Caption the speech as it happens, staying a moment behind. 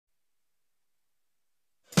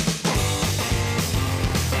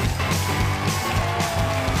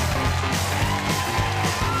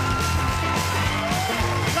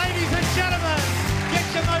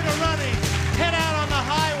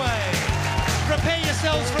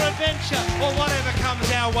yourselves for adventure or whatever comes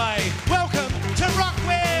our way. Welcome to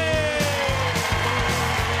Rockwiz!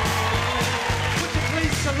 Would you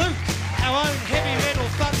please salute our own heavy metal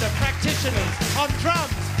thunder practitioners on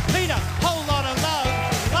drums, Peter, whole lot of love,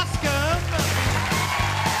 Luscombe.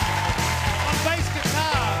 On bass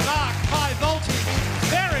guitar, Mark, high voltage,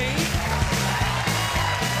 Berry.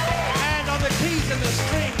 And on the keys and the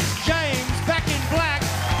strings, James, back in black,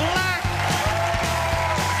 Black.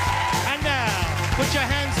 And now, put your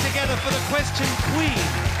hands together for the question queen,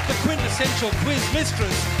 the quintessential quiz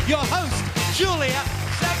mistress, your host, Julia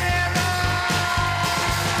Samira.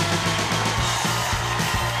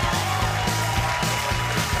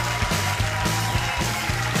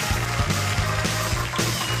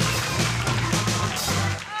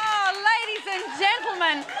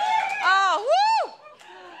 Oh, woo!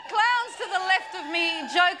 Clowns to the left of me,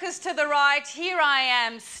 jokers to the right. Here I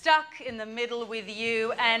am, stuck in the middle with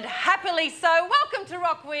you, and happily so. Welcome to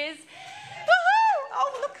Rockwiz. Woohoo!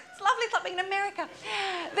 Oh, look, it's lovely. It's like being in America.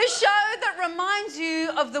 The show that reminds you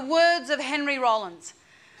of the words of Henry Rollins.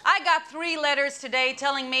 I got 3 letters today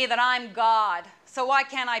telling me that I'm God, so why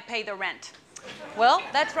can't I pay the rent? Well,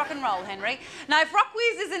 that's rock and roll, Henry. Now, if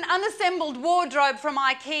Rockwiz is an unassembled wardrobe from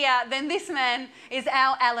IKEA, then this man is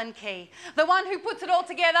our Alan Key. The one who puts it all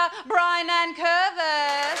together, Bibra and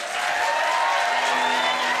Jed.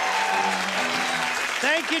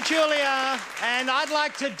 Thank you, Julia. And I'd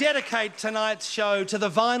like to dedicate tonight's show to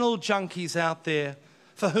the vinyl junkies out there,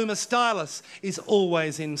 for whom a stylus is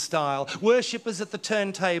always in style. Worshippers at the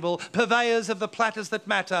turntable, purveyors of the platters that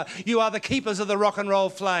matter. You are the keepers of the rock and roll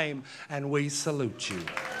flame, and we salute you.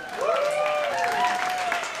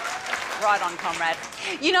 Right on, comrade.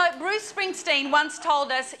 You know, Bruce Springsteen once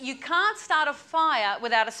told us, you can't start a fire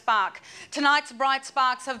without a spark. Tonight's bright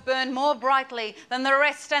sparks have burned more brightly than the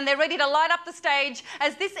rest, and they're ready to light up the stage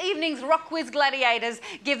as this evening's Rockwiz gladiators.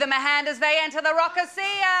 Give them a hand as they enter the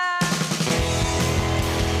Rockacea.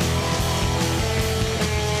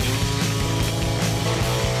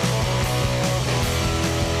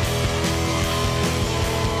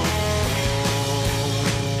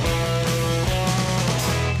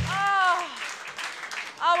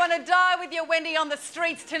 I want to die with you, Wendy, on the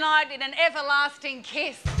streets tonight in an everlasting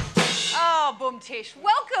kiss. Oh, boom tish.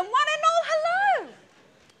 Welcome, one and all, hello.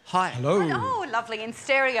 Hi. Hello. Oh, lovely, in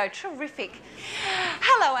stereo, terrific.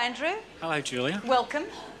 Hello, Andrew. Hello, Julia. Welcome.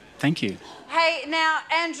 Thank you. Hey, now,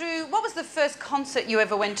 Andrew, what was the first concert you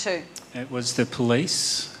ever went to? It was the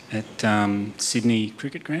Police at Sydney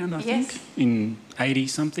Cricket Ground, I think, in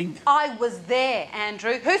 80-something. I was there,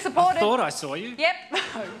 Andrew. Who supported? I thought I saw you. Yep.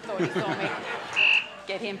 I thought you saw me.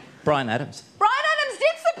 Get him. Brian Adams. Brian Adams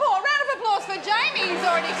did support. Round of applause for Jamie, who's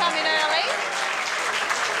already come in early.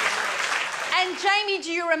 And Jamie,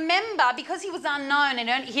 do you remember, because he was unknown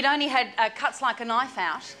and he'd only had cuts like a knife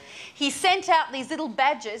out, he sent out these little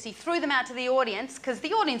badges, he threw them out to the audience, because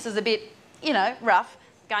the audience is a bit, you know, rough,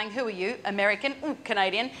 going, who are you? American,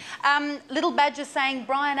 Canadian. Little badges saying,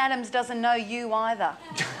 Brian Adams doesn't know you either.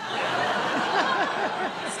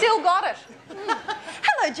 Still got it.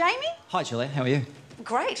 Hello, Jamie. Hi, Julia. How are you?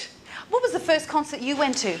 Great. What was the first concert you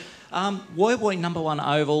went to? Woy Woy #1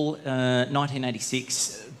 Oval,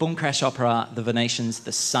 1986. Boom Crash Opera, The Venetians,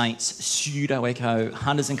 The Saints, Pseudo Echo,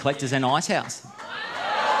 Hunters and Collectors and Icehouse.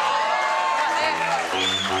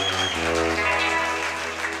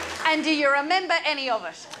 And do you remember any of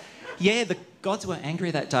it? Yeah, the gods were angry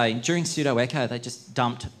that day. During Pseudo Echo, they just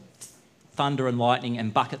dumped thunder and lightning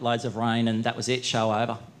and bucket loads of rain, and that was it, show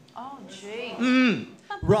over. Oh, gee.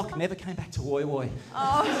 Rock never came back to Woy Woy.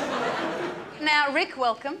 Oh. Now, Rick,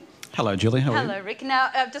 welcome. Hello, Julie. How are you? Hello, Rick.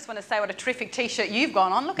 Now, I just want to say what a terrific T-shirt you've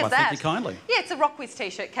gone on. Look at that. Thank you kindly. Yeah, it's a Rockwiz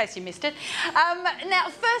T-shirt, in case you missed it. Now,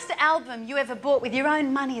 first album you ever bought with your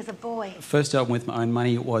own money as a boy? First album with my own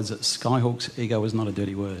money was Skyhawk's Ego Was Not a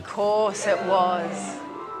Dirty Word. Of course it was.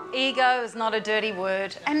 Ego is not a dirty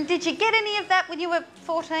word. And did you get any of that when you were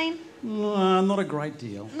 14? Not a great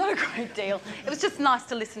deal. Not a great deal. It was just nice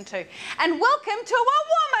to listen to. And welcome to a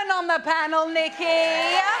woman on the panel, Nikki.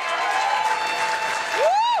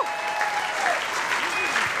 Woo!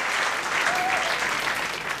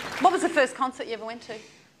 What was the first concert you ever went to?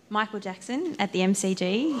 Michael Jackson at the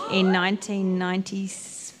MCG in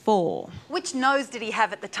 1994. Which nose did he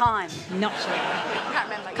have at the time? Not sure. Can't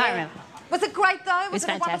remember. Can't remember. Was it great though? Was it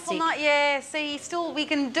a wonderful fantastic. night? Yeah, see, still we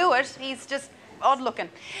can do it. He's just odd looking.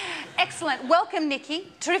 Excellent. Welcome,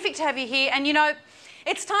 Nikki. Terrific to have you here. And you know,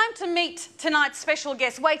 it's time to meet tonight's special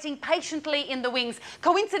guest, waiting patiently in the wings,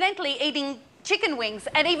 coincidentally eating chicken wings,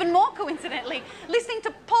 and even more coincidentally, listening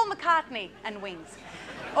to Paul McCartney and Wings.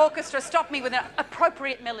 Orchestra, stop me with an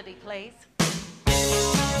appropriate melody, please.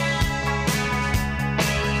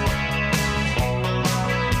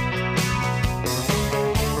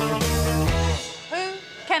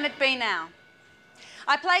 now.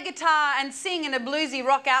 I play guitar and sing in a bluesy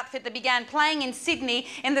rock outfit that began playing in Sydney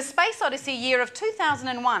in the Space Odyssey year of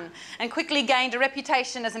 2001 and quickly gained a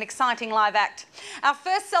reputation as an exciting live act. Our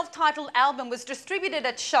first self-titled album was distributed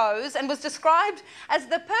at shows and was described as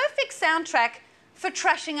the perfect soundtrack for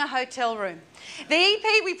trashing a hotel room. The EP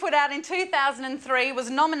we put out in 2003 was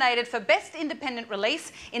nominated for Best Independent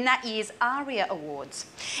Release in that year's ARIA Awards.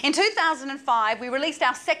 In 2005, we released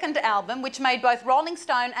our second album, which made both Rolling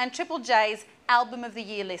Stone and Triple J's Album of the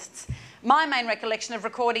Year lists. My main recollection of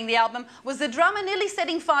recording the album was the drummer nearly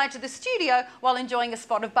setting fire to the studio while enjoying a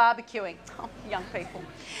spot of barbecuing. Oh, young people.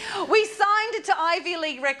 We signed to Ivy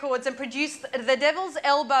League Records and produced the Devil's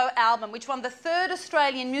Elbow album, which won the 3rd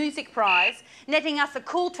Australian Music Prize, netting us a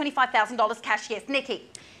cool $25,000 cash. Yes, Nikki.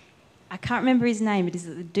 I can't remember his name, but is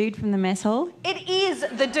it the dude from the mess hall? It is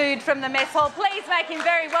the dude from the mess hall. Please make him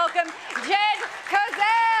very welcome, Jed Kurzel.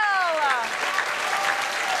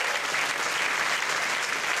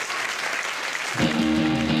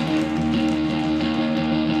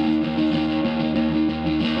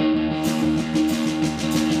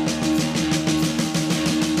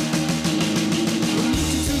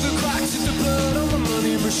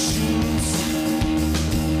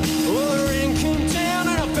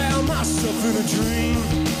 In a dream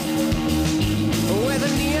where the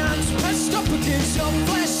neon's pressed up against your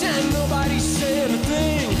flesh and nobody said a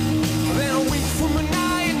thing. Then a week from an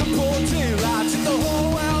eye in the broad daylight took the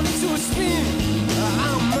whole world into a spin.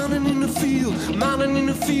 I'm running in the field, mining in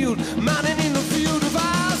the field, mining in the field of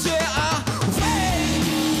ours. Yeah,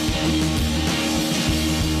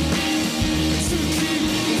 to keep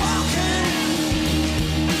walking.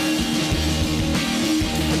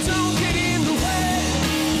 Don't get in the way.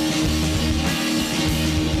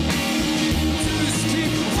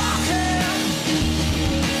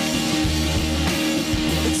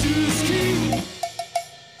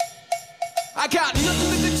 I got nothing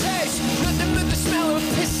but the taste, nothing but the smell of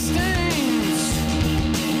piss stains.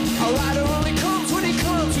 A rider only comes when he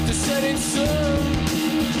comes with the setting sun.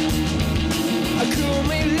 A girl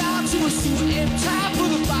made love to a suit and tie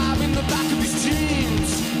with a vibe in the back of his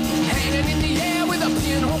jeans. Hanging in the air with a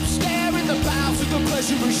pinhole stare in the bowels of the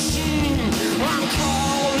pleasure machine. I'm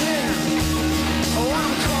calling, oh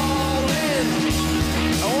I'm calling,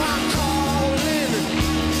 oh I'm calling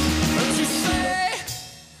to say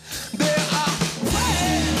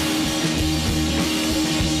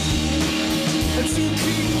to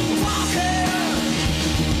keep walking.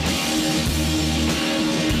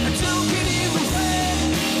 Don't get in the way.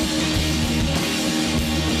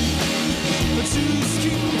 Just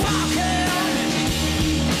keep walking.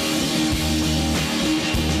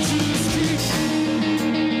 Just keep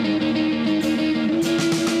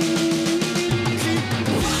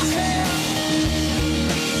walking.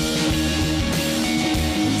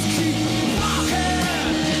 Just keep walking.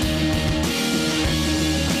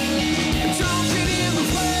 Don't get in the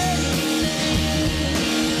way.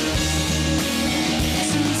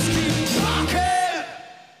 Just keep walking.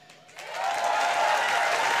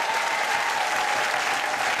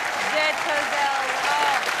 Jed Kurzel.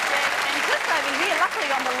 Oh, Jed. And just over here, luckily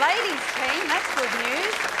on the ladies' team, that's good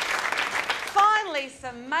news. Finally,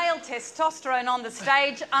 some male testosterone on the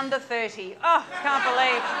stage under 30. Oh, can't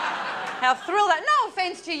believe how thrilled that. No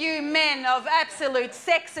offence to you men of absolute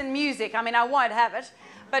sex and music. I mean, I won't have it.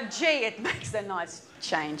 But gee, it makes a nice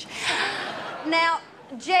change. Now,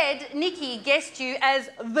 Jed, Nikki guessed you as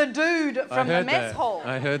the dude from the mess hall.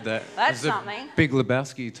 I heard that. That's it was something. A Big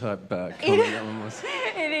Lebowski type comment that one was.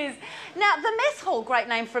 It is. Now, the mess hall, great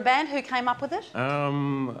name for a band. Who came up with it?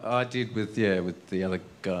 I did with the other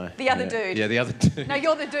guy. The other dude. Yeah, the other dude. No,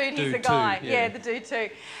 you're the dude, he's the Dude guy. too, Yeah, yeah. the dude too.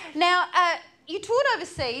 Now, you toured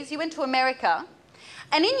overseas, you went to America,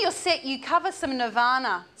 and in your set you cover some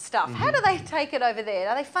Nirvana stuff. How do they take it over there?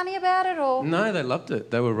 Are they funny about it or...? No, they loved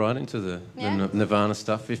it. They were right into the Nirvana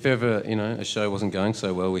stuff. If ever, a show wasn't going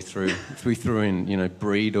so well, we threw in,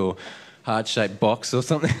 Breed or Heart-Shaped Box or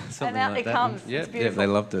something And out like it that. comes. Yeah, It's beautiful. they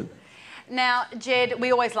loved it. Now, Jed,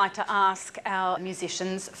 we always like to ask our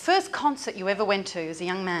musicians, first concert you ever went to as a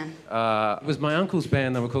young man? It was my uncle's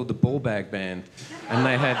band. They were called the Ball Bag Band, and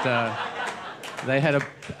they had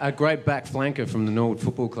a great back flanker from the Norwood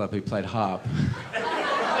Football Club who played harp.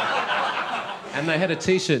 And they had a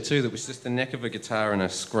T-shirt too that was just the neck of a guitar and a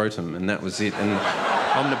scrotum, and that was it. And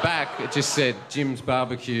on the back it just said Jim's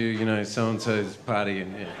Barbecue, so and so's party,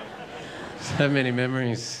 and yeah. So many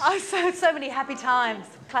memories. Oh, so many happy times,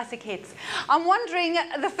 classic hits. I'm wondering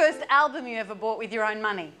the first album you ever bought with your own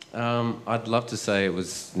money. I'd love to say it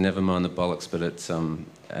was Nevermind the Bollocks, but it's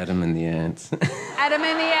Adam and the Ants. Adam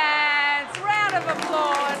and the Ants. Round of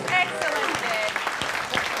applause. Excellent, Jed.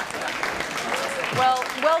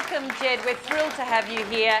 Welcome, Jed. We're thrilled to have you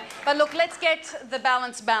here. But look, let's get the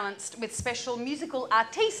balance balanced with special musical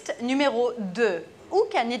artiste numéro 2. Who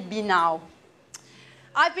can it be now?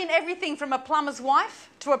 I've been everything from a plumber's wife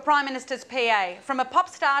to a Prime Minister's PA, from a pop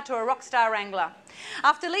star to a rock star wrangler.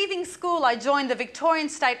 After leaving school, I joined the Victorian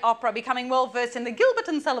State Opera, becoming well-versed in the Gilbert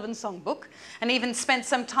and Sullivan songbook, and even spent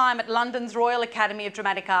some time at London's Royal Academy of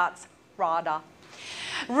Dramatic Arts, RADA.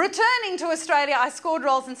 Returning to Australia, I scored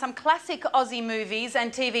roles in some classic Aussie movies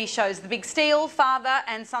and TV shows, The Big Steal, Father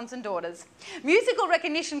and Sons and Daughters. Musical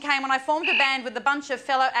recognition came when I formed a band with a bunch of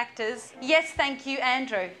fellow actors. Yes, thank you,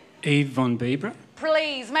 Andrew. Eve von Bibra.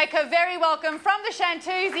 Please make her very welcome from the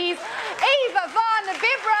Shantuzis, Eve von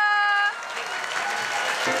Bibra.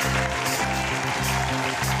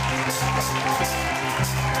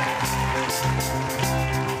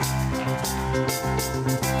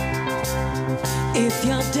 If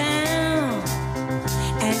you're down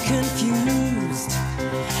and confused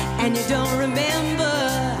and you don't remember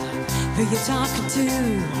who you're talking to,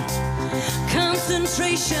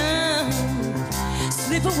 concentration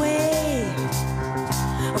slip away,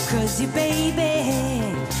 'cause your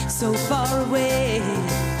baby so far away.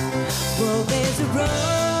 Well, there's a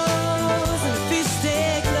rose and a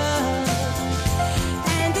fisted glove,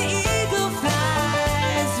 and the eagle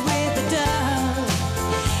flies with the dove.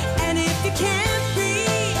 And if you can't be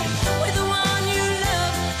with the one you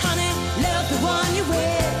love, honey, love the one you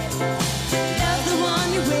wear. Love the one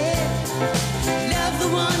you wear. Love the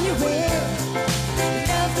one you wear.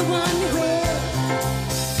 Love the one you wear.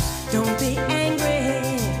 Don't be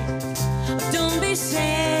angry, or don't be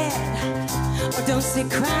sad, or don't sit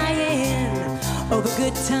crying over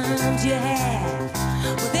good times you had.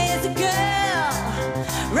 Well, there's a girl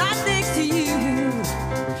right next to you,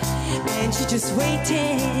 and she's just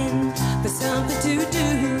waiting for something to do.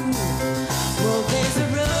 Well, there's a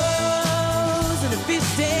rose and a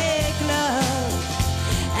fisted glove,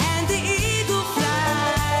 and the eagle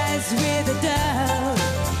flies with a dove.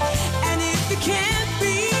 And if you can't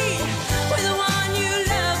be with the one you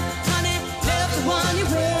love, honey, love the one you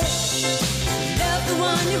wear. Love the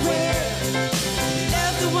one you wear.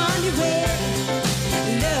 Love the one you wear.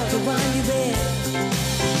 Love the one you wear.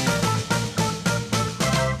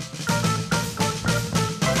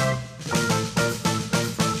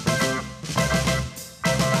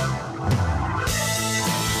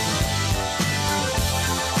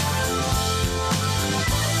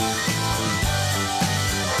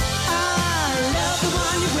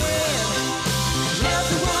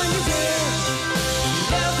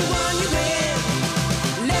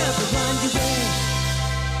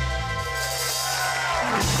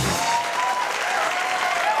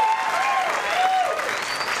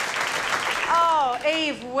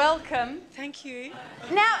 Welcome. Thank you.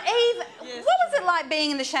 Now, Eve, Yes. what was it like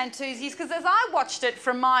being in the Shantuzis? Because as I watched it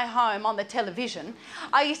from my home on the television,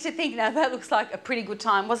 I used to think, now that looks like a pretty good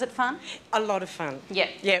time. Was it fun? A lot of fun. Yeah.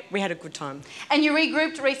 Yeah, we had a good time. And you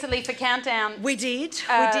regrouped recently for Countdown. We did.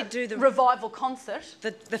 We did do the revival concert.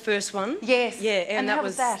 The first one. Yes. Yeah, and how that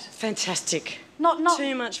was that? fantastic. Not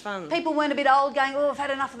too much fun. People weren't a bit old, going, "Oh, I've had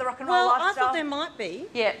enough of the rock and roll Well, lifestyle." I thought there might be.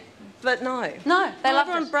 Yeah. But no. No, they loved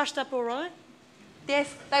everyone it. brushed up all right.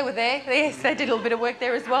 Yes, they were there. Yes, they did a little bit of work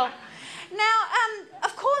there as well. Now,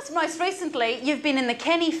 of course, most recently, you've been in the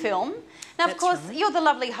Kenny film. Now, of That's course, right. you're the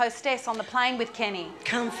lovely hostess on the Plane with Kenny.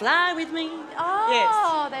 Come fly with me.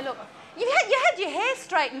 Oh, they look. You had your hair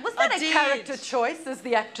straightened. Was that I a did. character choice, as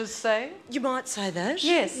the actors say? You might say that.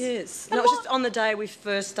 Yes. Yes. And No, it was what- just on the day we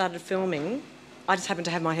first started filming, I just happened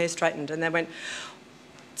to have my hair straightened and they went,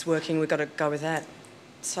 it's working, we've got to go with that.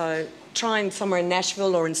 So trying somewhere in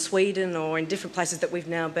Nashville or in Sweden or in different places that we've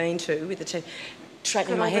now been to with the team,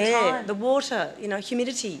 straightening Good my all the hair, time. the water, you know,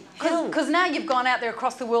 humidity. Hell. Because now you've gone out there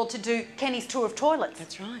across the world to do Kenny's tour of toilets.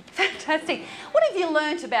 That's right. Fantastic. What have you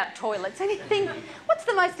learnt about toilets? Anything? What's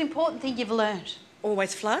the most important thing you've learnt?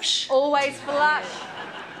 Always flush. Always flush.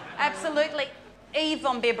 Absolutely. Eve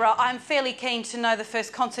von Bibra, I'm fairly keen to know the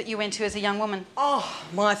first concert you went to as a young woman. Oh,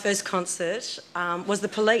 my first concert was The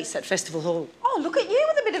Police at Festival Hall. Oh, look at you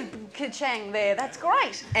with a bit of ka-chang there. That's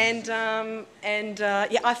great. And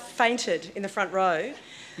yeah, I fainted in the front row.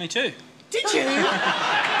 Me too. Did you?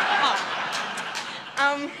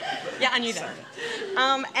 Yeah, I knew that.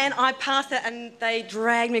 And I passed it and they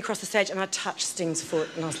dragged me across the stage and I touched Sting's foot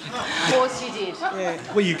and I was like... Of course you did.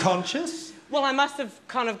 Yeah. Were you conscious? Well, I must have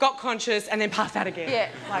kind of got conscious and then passed out again. Yeah,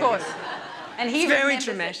 of course. And he It's very remembers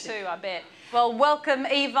dramatic. it too, I bet. Well, welcome,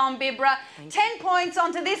 Eve von Bibra. 10 points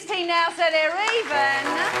onto this team now, so they're even.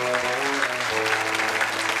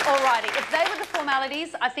 Alrighty, if they were the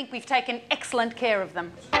formalities, I think we've taken excellent care of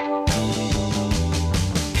them.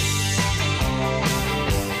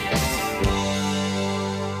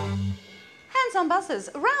 Hands on buzzers.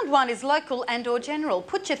 Round 1 is local and or general.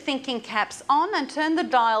 Put your thinking caps on and turn the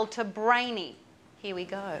dial to brainy. Here we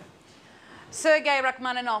go. Sergei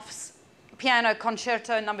Rachmaninoff's Piano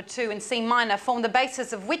Concerto No. 2 in C minor formed the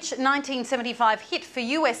basis of which 1975 hit for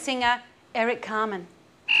US singer Eric Carmen?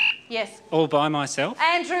 Yes. All by myself.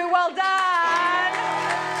 Andrew, well done.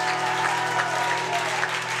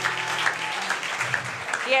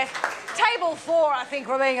 Yes. Table 4, I think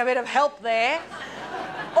we're being a bit of help there.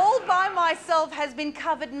 All by Myself has been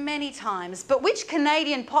covered many times, but which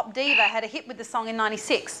Canadian pop diva had a hit with the song in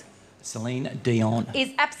 '96? Celine Dion.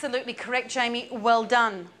 Is absolutely correct, Jamie. Well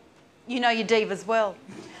done. You know your divas well.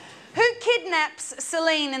 Who kidnaps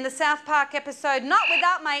Celine in the South Park episode Not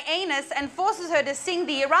Without My Anus and forces her to sing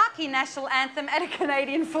the Iraqi national anthem at a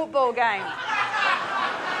Canadian football game?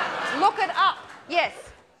 Look it up. Yes.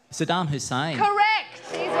 Saddam Hussein. Correct.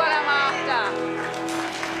 Here's what I'm after.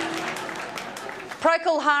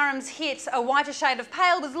 Procol Harum's hit A Whiter Shade of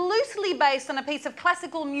Pale was loosely based on a piece of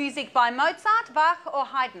classical music by Mozart, Bach or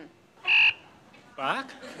Haydn. Bach?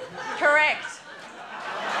 Correct.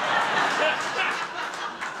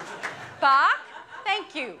 Bach?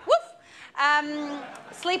 Thank you. Woof.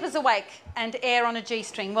 Sleepers Awake and Air on a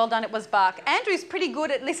G-string. Well done, it was Bach. Andrew's pretty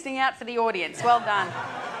good at listening out for the audience. Well done.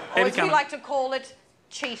 Or as we like to call it,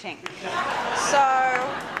 cheating. So,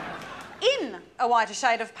 in A Whiter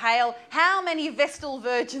Shade of Pale, how many Vestal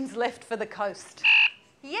virgins left for the coast?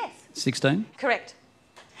 Yes. 16. Correct.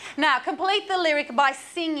 Now, complete the lyric by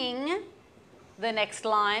singing the next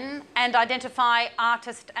line and identify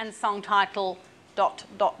artist and song title ...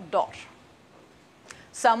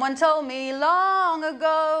 Someone told me long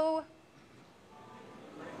ago.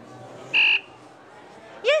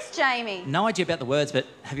 Yes, Jamie. No idea about the words, but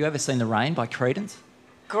have you ever seen The Rain by Creedence?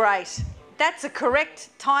 Great. That's a correct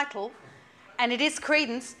title, and it is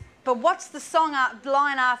Creedence. But what's the song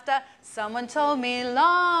line after? Someone told me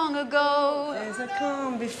long ago. There's a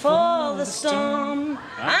calm before the storm.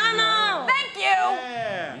 I know. Thank you.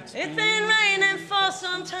 Yeah. It's been raining for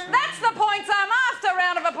some time. That's the points I'm after.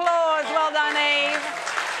 Round of applause. Well done, Eve.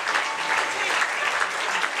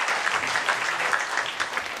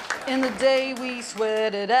 In the day we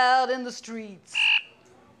sweated out in the streets.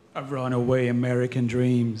 I've run away American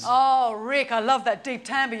dreams. Oh, Rick, I love that deep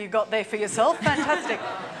timbre you got there for yourself. Fantastic.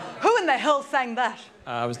 Who in the hell sang that?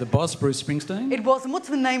 It was the boss, Bruce Springsteen. It was. And what's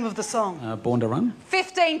the name of the song? Born to Run.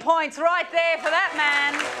 15 points right there for that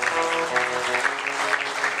man.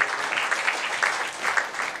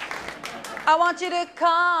 I want you to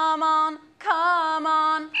come on, come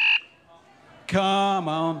on. Come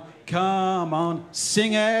on, come on,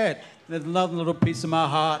 sing it. There's another little piece of my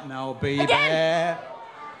heart now, baby. Again.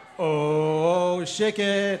 Oh, shake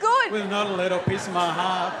it. Good. With another little piece of my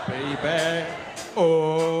heart, baby.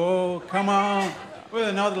 Oh, come on. With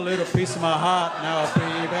another little piece of my heart now,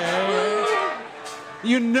 baby.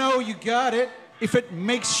 You know you got it if it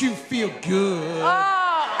makes you feel good.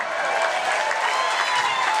 Oh.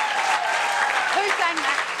 Who sang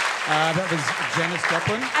that? That was Janis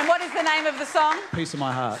Joplin. And what is the name of the song? Piece of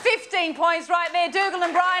my heart. 15 points right there. Dougal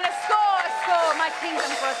and Brian, a score, a score. My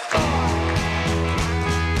kingdom for a score.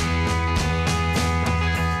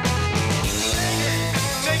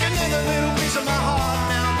 Take another little piece of my heart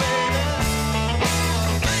now, baby.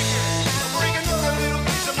 Bring another little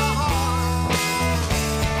piece of my heart.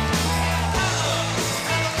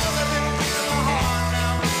 Another little piece of my heart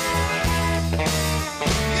now.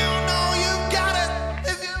 You know you got it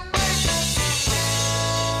if you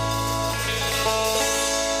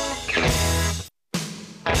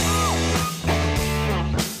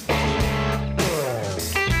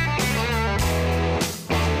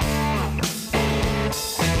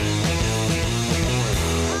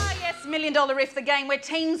 $1 Million Riff, the game where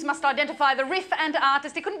teams must identify the riff and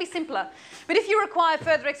artist. It couldn't be simpler. But if you require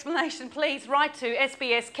further explanation, please write to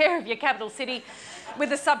SBS, care of your capital city, with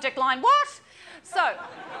the subject line, what? So,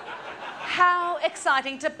 how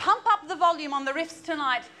exciting to pump up the volume on the riffs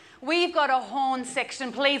tonight. We've got a horn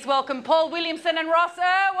section. Please welcome Paul Williamson and Ross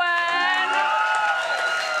Irwin.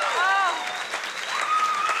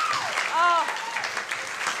 Oh.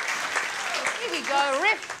 Here we go,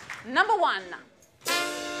 riff number 1.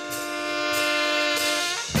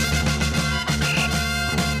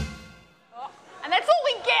 And that's all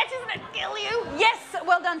we get, isn't it, kill you? Yes,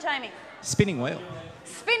 well done, Jamie. Spinning Wheel.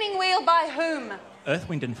 Spinning Wheel by whom? Earth,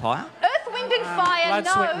 Wind and Fire. Earth, Wind and Fire, Blood,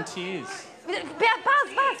 no. Sweat and Tears.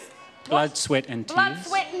 Buzz. Blood, Sweat and Tears. Blood,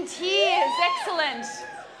 Sweat and Tears, excellent.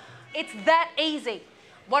 It's that easy.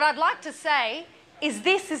 What I'd like to say is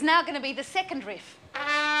this is now going to be the second riff.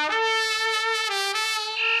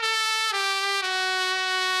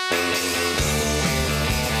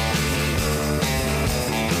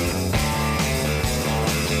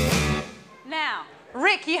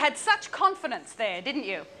 Rick, you had such confidence there, didn't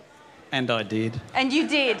you? And I did. And you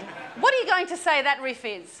did. What are you going to say that riff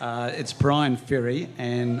is? It's Brian Ferry,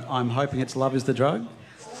 and I'm hoping it's Love is the Drug.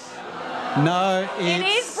 No, It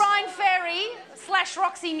is Brian Ferry /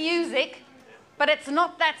 Roxy Music, but it's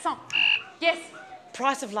not that song. Yes?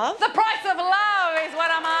 Price of Love? The Price of Love is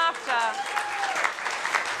what I'm after.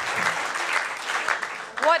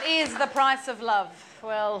 What is the price of love?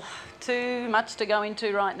 Well, too much to go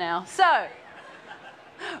into right now. So,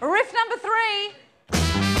 riff number 3.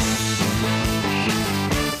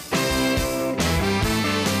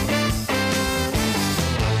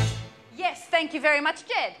 Yes, thank you very much,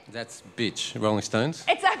 Jed. That's Bitch, Rolling Stones.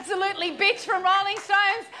 It's absolutely Bitch from Rolling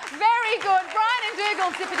Stones. Very good. Brian and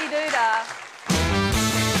Dougal, zippity-doo-dah.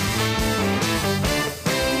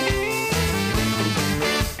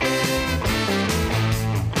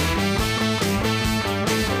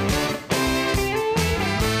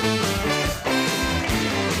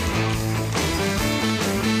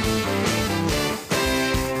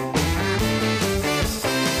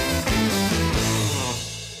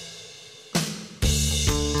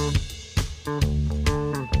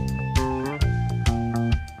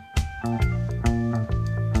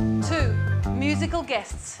 2 musical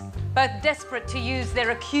guests, both desperate to use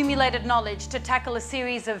their accumulated knowledge to tackle a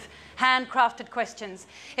series of handcrafted questions.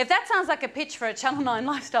 If that sounds like a pitch for a Channel 9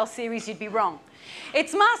 lifestyle series, you'd be wrong.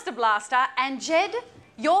 It's Master Blaster, and Jed,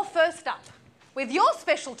 you're first up with your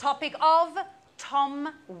special topic of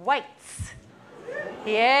Tom Waits.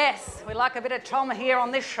 Yes, we like a bit of Tom here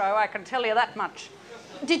on this show, I can tell you that much.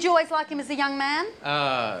 Did you always like him as a young man?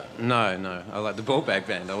 No. I like the Ball Bag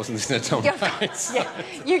Band. I wasn't listening to Tom Waits. Yeah,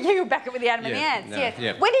 you back it with the Adam and the Ants, no, yes.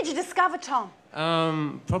 yeah. When did you discover Tom?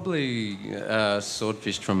 Probably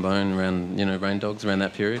Swordfish Trombone around, Rain Dogs around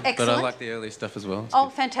that period. Excellent. But I like the early stuff as well. Oh,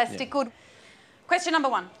 fantastic, good. Question number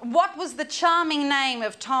 1. What was the charming name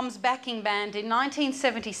of Tom's backing band in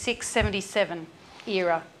 1976-77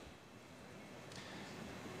 era?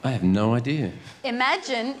 I have no idea.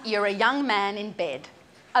 Imagine you're a young man in bed,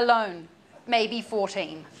 alone, maybe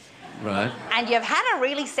 14, Right. and you've had a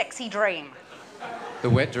really sexy dream. The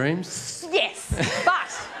Wet Dreams? Yes, but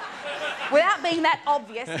without being that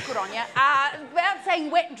obvious, good on you, without saying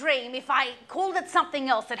wet dream, if I called it something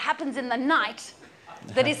else that happens in the night,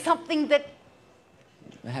 that is something that...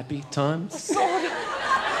 Happy Times? Sort of...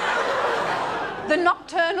 The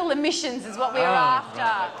nocturnal emissions is what we are after.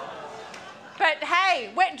 Right. But hey,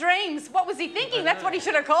 wet dreams, what was he thinking? That's what he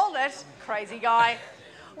should have called it. Crazy guy.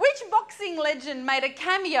 Which boxing legend made a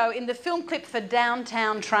cameo in the film clip for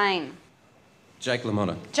Downtown Train? Jake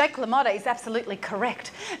LaMotta. Jake LaMotta is absolutely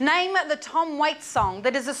correct. Name the Tom Waits song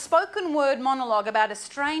that is a spoken word monologue about a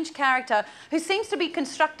strange character who seems to be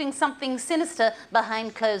constructing something sinister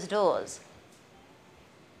behind closed doors.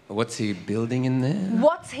 What's he building in there?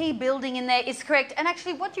 What's he building in there is correct. And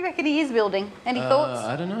actually, what do you reckon he is building? Any thoughts?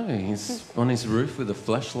 I don't know. He's on his roof with a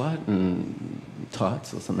flashlight and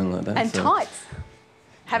tights or something like that. And tights.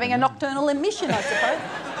 Having a nocturnal emission, I suppose.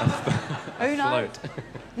 Who knows?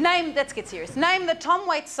 Let's get serious. Name the Tom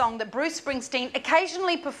Waits song that Bruce Springsteen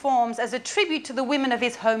occasionally performs as a tribute to the women of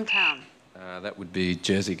his hometown. That would be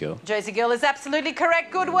Jersey Girl. Jersey Girl is absolutely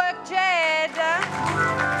correct. Good work, Jed.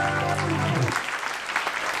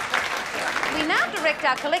 We now direct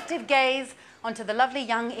our collective gaze onto the lovely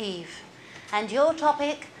young Eve. And your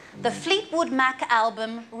topic, the Fleetwood Mac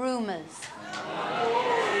album, Rumours.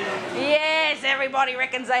 Yes, everybody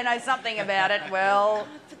reckons they know something about it. Well,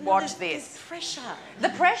 watch this. The pressure. The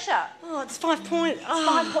pressure. Oh, it's 5 point.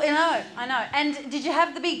 Oh. 5 point. I know. And did you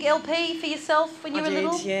have the big LP for yourself when you were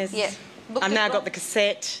little? Yes. Yeah. I've now got the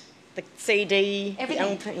cassette, the CD, everything.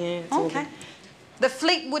 the LP. Yeah, it's all good. The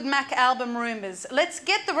Fleetwood Mac album, Rumours. Let's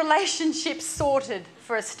get the relationship sorted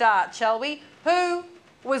for a start, shall we? Who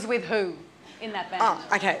was with who in that band? Oh,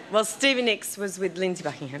 okay. Well, Stevie Nicks was with Lindsay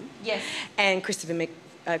Buckingham. Yes. And Christy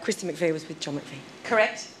McVie was with John McVie.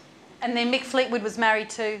 Correct. And then Mick Fleetwood was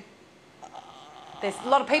married to... There's a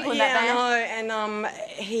lot of people in that band. Yeah, I know. And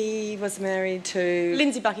he was married to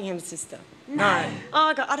Lindsay Buckingham's sister. No.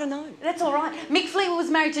 Oh, God, I don't know. That's all right. Mick Fleetwood was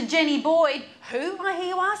married to Jenny Boyd, who, I hear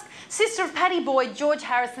you ask? Sister of Paddy Boyd, George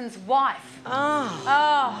Harrison's wife. Oh.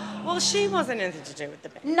 Oh. Well, she wasn't anything to do with the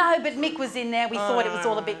band. No, but Mick was in there. We thought it was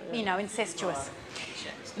all a bit, incestuous.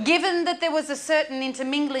 Given that there was a certain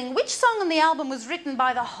intermingling, which song on the album was written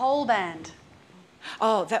by the whole band?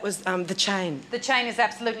 Oh, that was The Chain. The Chain is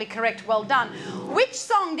absolutely correct. Well done. Which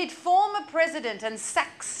song did former president and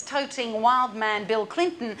sax-toting wild man Bill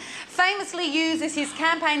Clinton famously use as his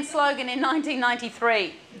campaign slogan in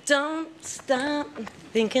 1993? Don't stop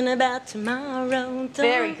thinking about tomorrow. Don't...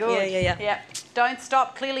 Very good. Yeah. Don't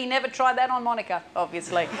stop. Clearly never tried that on Monica,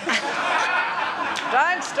 obviously.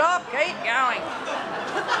 Don't stop. Keep going.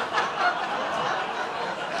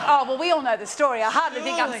 Oh, well, we all know the story. I hardly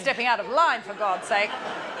think I'm stepping out of line, for God's sake.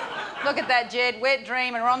 Look at that, Jed. Wet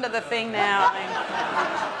dream, and we're onto the thing now. I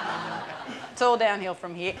mean, it's all downhill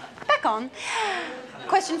from here. Back on.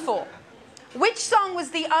 Question 4. Which song was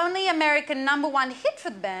the only American #1 hit for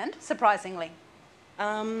the band, surprisingly?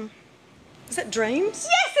 Is that Dreams?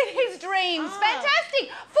 Yes, it is Dreams. Fantastic.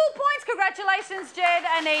 4 points. Congratulations, Jed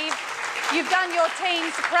and Eve. You've done your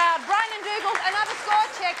teams proud. Brian and Dougal, another score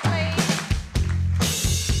check, please.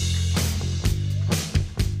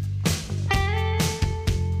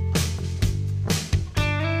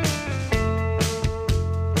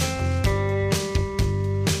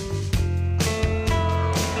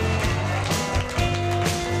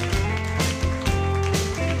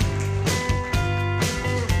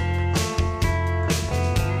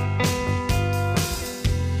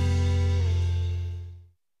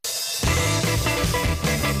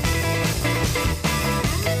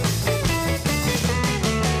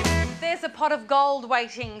 Pot of gold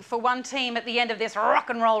waiting for one team at the end of this rock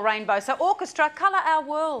and roll rainbow. So orchestra, colour our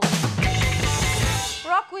world.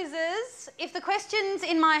 Rockwizzers, if the questions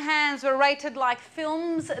in my hands were rated like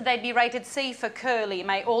films, they'd be rated C for curly.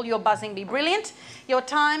 May all your buzzing be brilliant. Your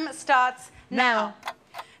time starts now.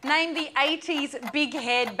 Name the 80s big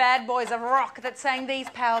head bad boys of rock that sang these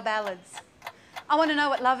power ballads. I want to know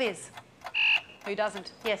what love is. Who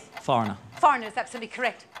doesn't? Yes. Foreigner. Foreigner is absolutely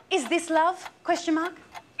correct. Is this love? Question mark.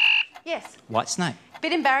 Yes. White Snake.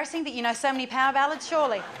 Bit embarrassing that you know so many power ballads,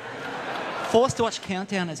 surely. Forced to watch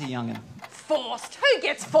Countdown as a young'un. Forced? Who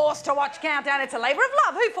gets forced to watch Countdown? It's a labour of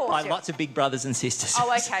love. Who forced By you? lots of big brothers and sisters.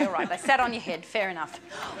 Oh, OK, all right. They sat on your head. Fair enough.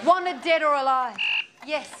 Wanted dead or alive?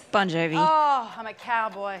 Yes. Bon Jovi. Oh, I'm a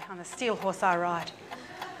cowboy. On a steel horse I ride.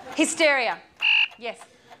 Hysteria? Yes.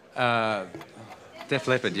 Def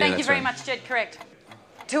Leppard, yeah. Thank you very much, Jed. Correct.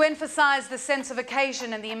 To emphasise the sense of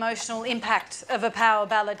occasion and the emotional impact of a power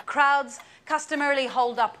ballad, crowds customarily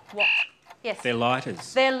hold up what? Yes. They're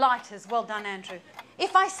lighters. They're lighters. Well done, Andrew.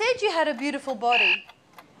 If I said you had a beautiful body...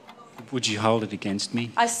 Would you hold it against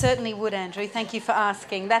me? I certainly would, Andrew. Thank you for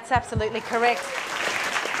asking. That's absolutely correct.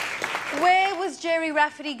 Where was Jerry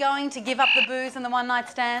Rafferty going to give up the booze and the one-night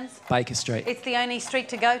stands? Baker Street. It's the only street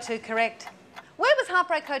to go to, correct. Where was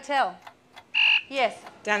Heartbreak Hotel? Yes.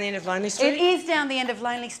 Down the end of Lonely Street? It is down the end of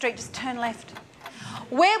Lonely Street. Just turn left.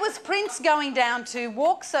 Where was Prince going down to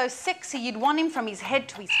walk so sexy you'd want him from his head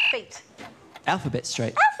to his feet? Alphabet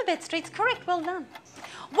Street. Alphabet Street's correct. Well done.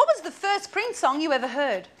 What was the first Prince song you ever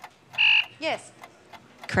heard? Yes.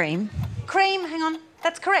 Cream. Cream. Hang on.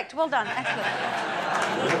 That's correct. Well done.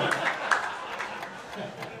 Excellent.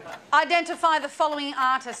 Identify the following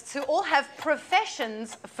artists who all have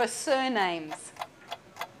professions for surnames.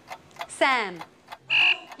 Sam.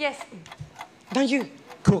 Yes. No, you.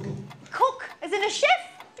 Cook. Cook, as in a chef.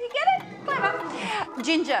 You get it? Clever.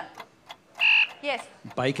 Ginger. Yes.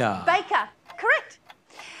 Baker. Baker. Correct.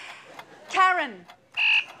 Karen.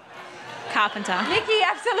 Carpenter. Nikki,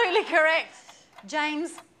 absolutely correct.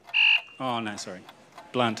 James. Oh, no, sorry.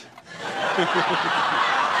 Blunt.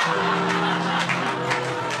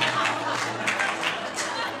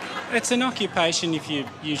 It's an occupation if you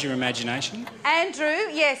use your imagination. Andrew,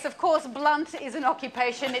 yes, of course, blunt is an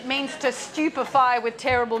occupation. It means to stupefy with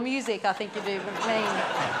terrible music, I think you do mean.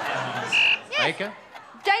 Yes. Baker?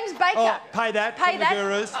 James Baker. Oh, pay that Pay from that. the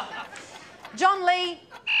gurus. John Lee.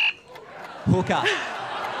 Hooker.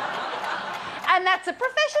 And that's a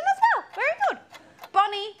profession as well. Very good.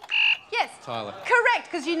 Bonnie. Yes. Tyler. Correct,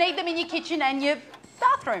 because you need them in your kitchen and your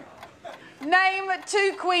bathroom. Name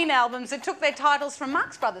 2 Queen albums that took their titles from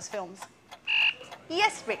Marx Brothers films.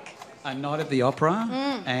 Yes, Rick. A Night at the Opera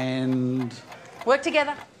and... Work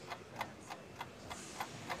together.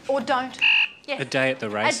 Or don't. Yes. A Day at the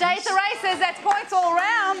Races. A Day at the Races. That's points all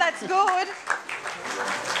round. That's good.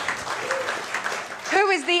 Who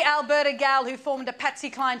is the Alberta gal who formed a Patsy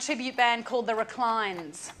Cline tribute band called the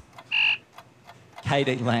Reclines?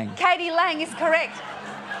 K.D. Lang. Katie Lang is correct.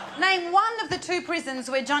 Name one of the 2 prisons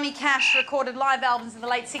where Johnny Cash recorded live albums in the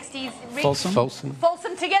late 60s. Rick? Folsom. Folsom.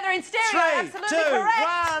 Folsom together in stereo. 3, Absolutely 2, correct.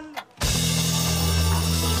 1.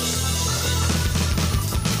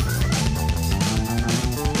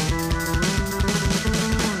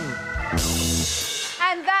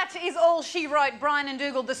 And that is all all she wrote, Brian and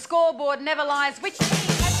Dougal, the scoreboard never lies. Which team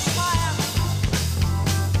has the fire?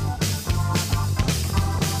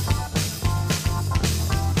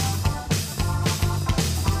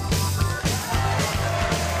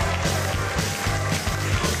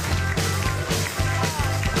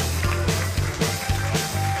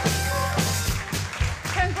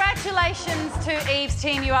 Congratulations to Eve's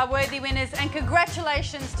team, you are worthy winners, and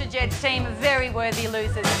congratulations to Jed's team, very worthy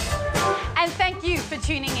losers. And thank you for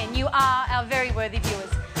tuning in, you are our very worthy viewers.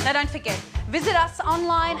 Now don't forget, visit us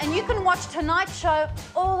online and you can watch tonight's show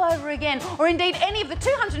all over again, or indeed any of the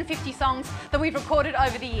 250 songs that we've recorded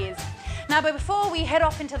over the years. Now, but before we head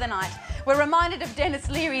off into the night, we're reminded of Dennis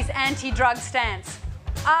Leary's anti-drug stance.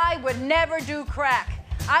 I would never do crack.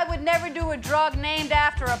 I would never do a drug named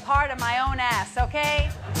after a part of my own ass, okay?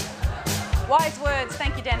 Wise words,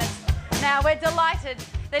 thank you, Dennis. Now, we're delighted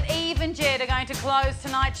that Eve and Jed are going to close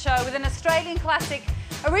tonight's show with an Australian classic,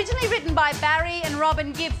 originally written by Barry and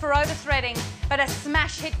Robin Gibb for Otis Redding, but a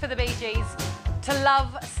smash hit for the Bee Gees, To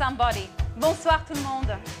Love Somebody. Bonsoir tout le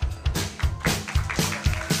monde.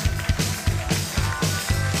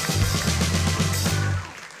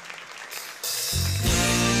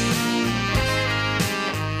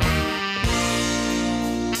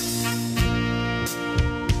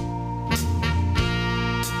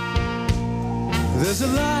 There's a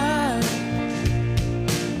light,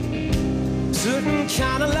 certain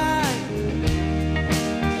kind of light,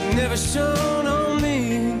 never shone on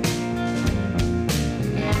me.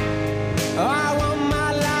 I want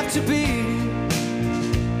my life to be,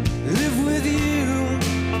 live with you,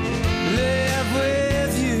 live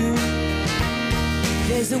with you.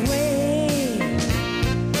 There's a way,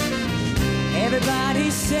 everybody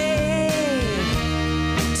say,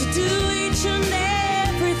 to do each and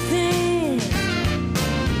everything.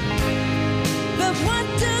 But what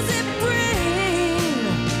does it bring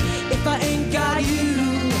if I ain't got you?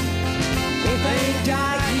 If I ain't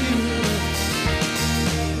got you,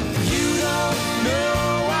 You don't know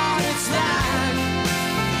what it's like.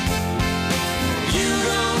 You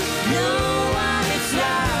don't know what it's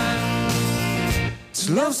like to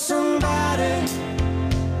love somebody,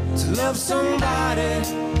 to love somebody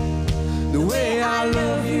the way I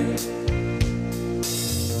love you.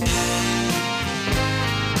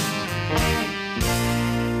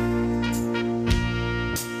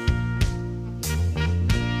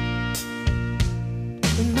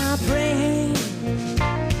 in my brain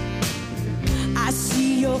I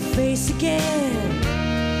see your face again.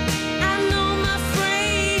 I know my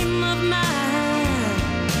frame of mind.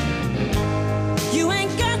 You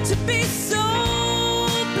ain't got to be so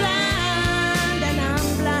blind, and I'm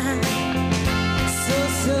blind,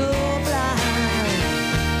 so blind.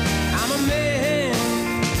 I'm a man,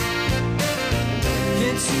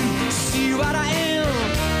 can't you see what I am?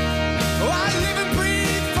 Oh, I live and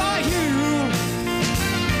breathe for you.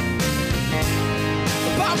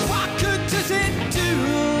 But what good does it do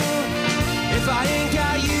if I ain't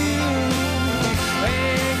got you?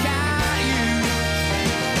 Ain't got you.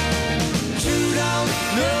 You don't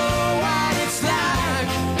know what it's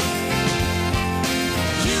like.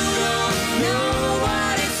 You don't know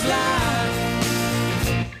what it's like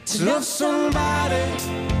to love somebody,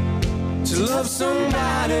 to love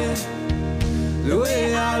somebody the way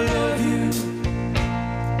I love you.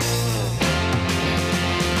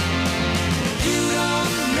 You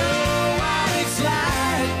don't know what it's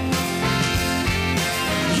like.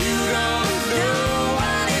 You don't know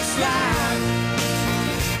what it's like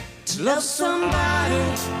to love somebody,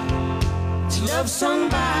 to love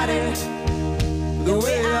somebody the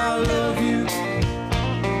way I love you.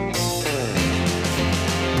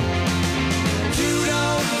 You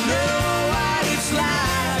don't know what it's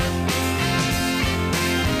like.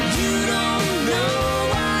 You don't know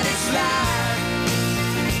what it's like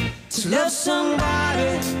to love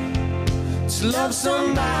somebody, to love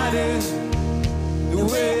somebody the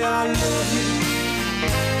way I love you.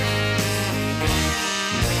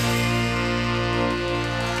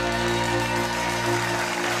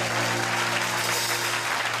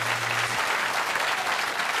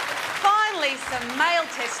 Finally, some male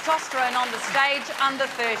testosterone on the stage under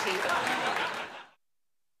 30.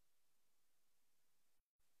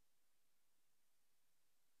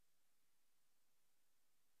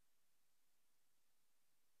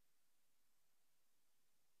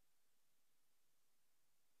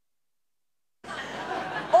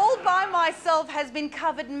 All by Myself has been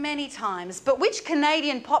covered many times, but which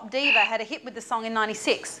Canadian pop diva had a hit with the song in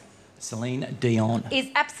 '96? Celine Dion. Is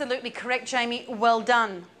absolutely correct, Jamie. Well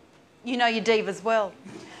done. You know your divas well.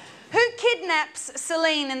 Who kidnaps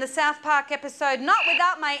Celine in the South Park episode Not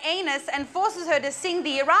Without My Anus and forces her to sing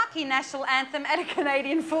the Iraqi national anthem at a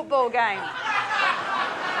Canadian football game?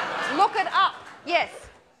 Look it up. Yes.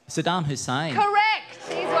 Saddam Hussein. Correct.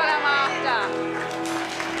 He's what I'm after.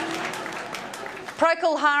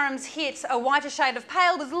 Procol Harum's hit A Whiter Shade of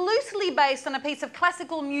Pale was loosely based on a piece of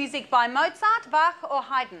classical music by Mozart, Bach or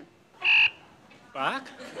Haydn. Bach?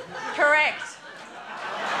 Correct.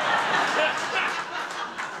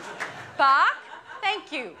 Bach.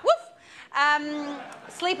 Thank you. Woof.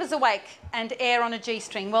 Sleepers Awake and Air on a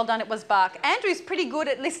G-string. Well done, it was Bach. Andrew's pretty good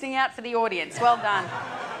at listening out for the audience. Well done.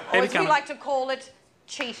 Or as we like to call it,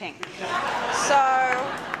 cheating. So,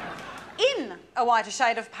 in A Whiter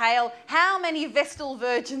Shade of Pale, how many Vestal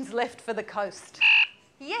virgins left for the coast?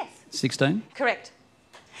 Yes. 16. Correct.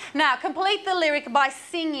 Now, complete the lyric by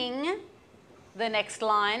singing the next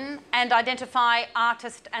line and identify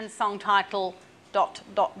artist and song title ...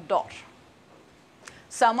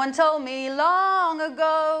 Someone told me long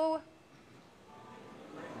ago.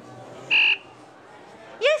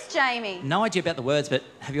 Yes, Jamie. No idea about the words, but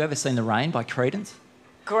have you ever seen The Rain by Creedence?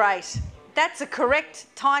 Great. That's a correct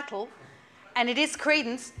title, and it is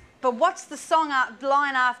Creedence. But what's the song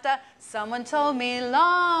line after? Someone told me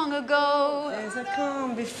long ago. There's a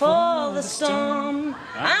calm before the storm.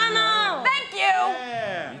 I know. Thank you.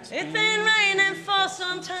 Yeah. It's been raining for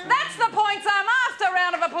some time. That's the points I'm after.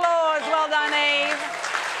 Round of applause. Well done, Eve.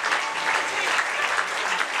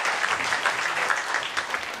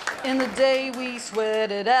 In the day we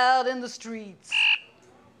sweated out in the streets.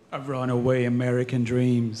 I've run away American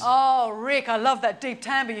dreams. Oh, Rick, I love that deep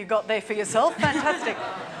timbre you got there for yourself. Fantastic.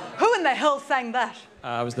 Who in the hell sang that?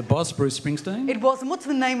 It was the boss, Bruce Springsteen. It was. And what's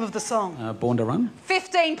the name of the song? Born to Run.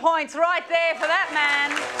 15 points right there for that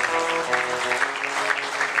man.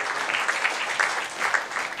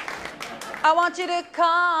 I want you to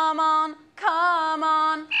come on, come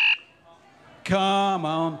on. Come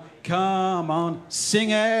on, come on,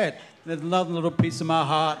 sing it. There's another little piece of my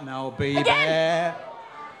heart now, baby. Again.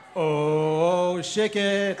 Oh, shake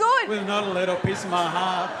it. Good. With another little piece of my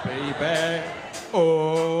heart, baby.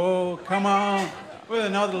 Oh, come on. With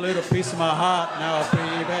another little piece of my heart now,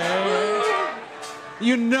 baby.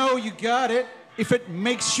 You know you got it if it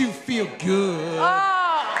makes you feel good.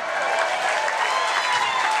 Oh.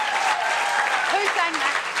 Who sang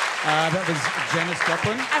that? That was Janis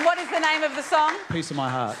Joplin. And what is the name of the song? Piece of my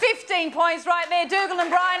heart. 15 points right there. Dougal and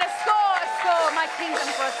Brian, a score. My kingdom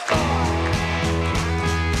for a score.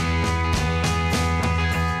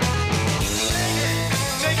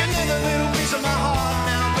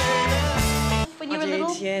 When you were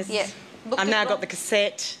little? Yes. Yeah. I've now got the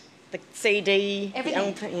cassette, the CD,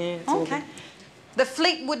 everything. The LP, yeah, it's all okay. good. The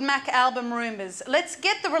Fleetwood Mac album rumours. Let's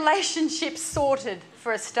get the relationship sorted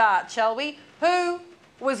for a start, shall we? Who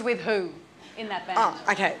was with who in that band? Oh,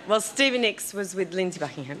 okay. Well, Stevie Nicks was with Lindsay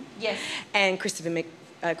Buckingham. Yes. And Christy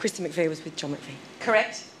McVie was with John McVie.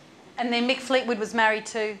 Correct. And then Mick Fleetwood was married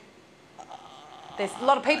to... There's a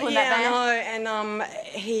lot of people in that band. Yeah, I know. And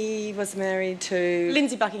he was married to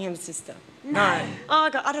Lindsay Buckingham's sister. No. Oh,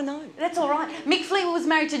 God, I don't know. That's all right. Mick Fleetwood was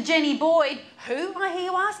married to Jenny Boyd, who, I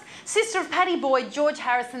hear you ask? Sister of Paddy Boyd, George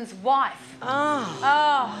Harrison's wife. Oh.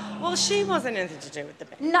 Oh. Well, she wasn't anything to do with the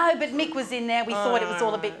band. No, but Mick was in there. We thought it was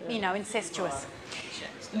all a bit, you know, incestuous.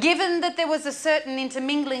 Given that there was a certain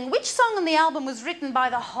intermingling, which song on the album was written by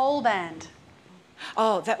the whole band?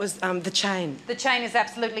 Oh, that was The Chain. The Chain is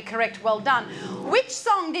absolutely correct. Well done. Which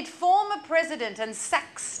song did former president and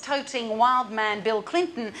sax-toting wild man Bill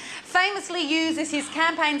Clinton famously use as his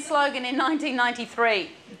campaign slogan in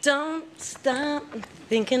 1993? Don't stop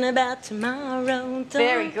thinking about tomorrow. Don't...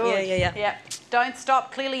 Very good. Yeah. Don't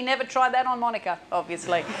stop. Clearly never tried that on Monica,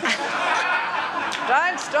 obviously.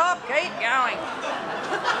 Don't stop. Keep going.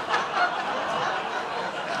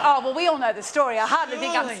 Oh, well, we all know the story. I hardly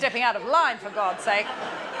think I'm stepping out of line, for God's sake.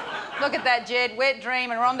 Look at that, Jed. Wet dream,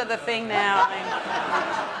 and we're on to the thing now. I mean,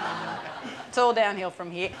 it's all downhill from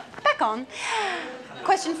here. Back on.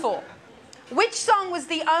 Question 4. Which song was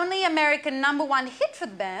the only American #1 hit for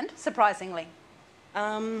the band, surprisingly?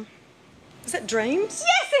 Is that Dreams?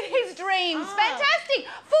 Yes, it is Dreams. Fantastic.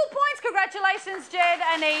 Full points. Congratulations, Jed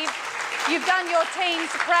and Eve. You've done your teams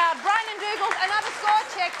proud. Brian and Dougal, another score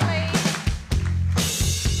check, please.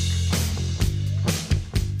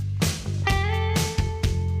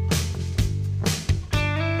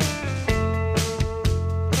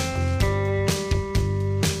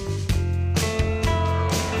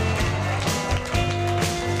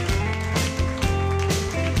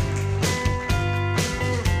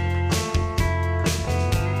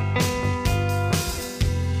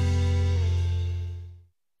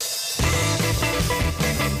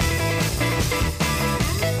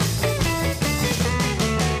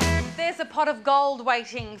 pot of gold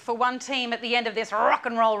waiting for one team at the end of this rock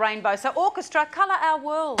and roll rainbow. So orchestra, colour our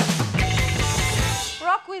world.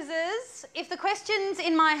 Rockwizzers, if the questions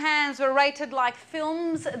in my hands were rated like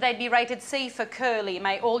films, they'd be rated C for curly.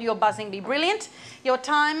 May all your buzzing be brilliant. Your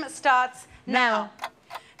time starts now.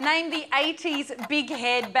 Name the 80s big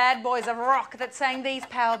head bad boys of rock that sang these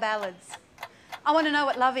power ballads. I want to know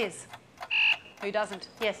what love is. Who doesn't?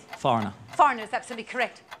 Yes. Foreigner. Foreigner is absolutely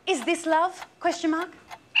correct. Is this love? Question mark?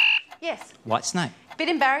 Yes. White Snake. Bit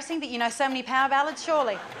embarrassing that you know so many power ballads,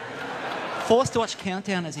 surely. Forced to watch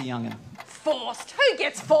Countdown as a young'un. Forced? Who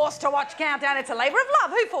gets forced to watch Countdown? It's a labour of love.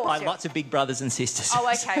 Who forced By you? lots of big brothers and sisters. Oh,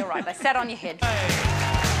 OK, all right. They sat on your head.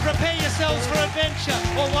 Prepare yourselves for adventure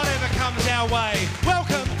or whatever comes our way.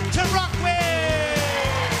 Welcome to Rockwiz!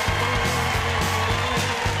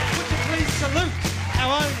 Would you please salute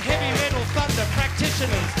our own heavy metal thunder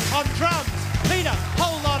practitioners? On drums, Peter,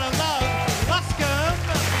 whole lot of love, Muscum.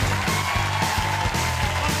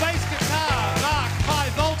 On bass guitar, Mark, high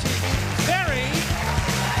voltage, Berry.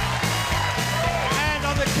 And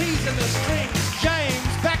on the keys and the strings, James,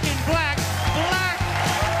 back in black, Black.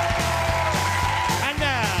 And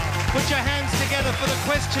now, put your hands together for the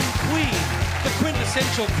question queen, the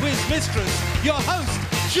quintessential quiz mistress, your host,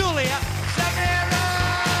 Julia Samira.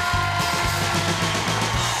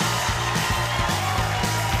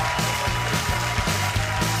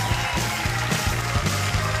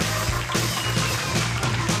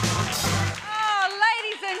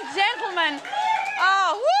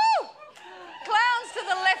 Oh, woo! Clowns to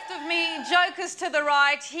the left of me, jokers to the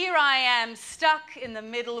right. Here I am, stuck in the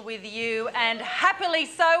middle with you, and happily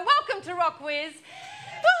so. Welcome to Rockwiz.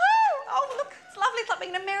 Woohoo! Oh, look, it's lovely. It's like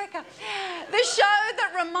being in America. The show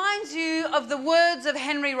that reminds you of the words of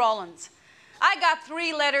Henry Rollins. I got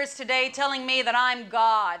 3 letters today telling me that I'm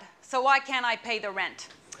God, so why can't I pay the rent?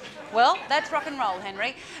 Well, that's rock and roll,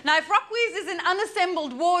 Henry. Now, if Rockwiz is an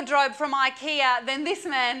unassembled wardrobe from IKEA, then this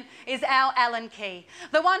man is our Alan Key.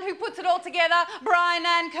 The one who puts it all together, Bibra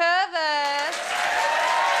and Jed.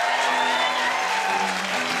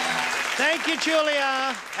 Thank you,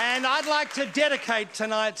 Julia. And I'd like to dedicate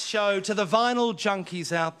tonight's show to the vinyl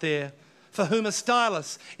junkies out there, for whom a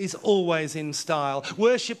stylus is always in style.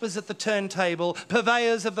 Worshippers at the turntable,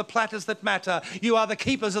 purveyors of the platters that matter. You are the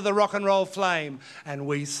keepers of the rock and roll flame, and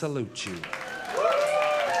we salute you.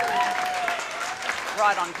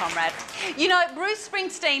 Right on, comrade. You know, Bruce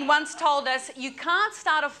Springsteen once told us, you can't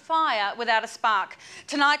start a fire without a spark.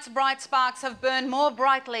 Tonight's bright sparks have burned more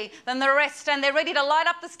brightly than the rest, and they're ready to light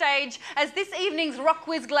up the stage as this evening's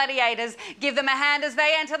Rockwiz gladiators. Give them a hand as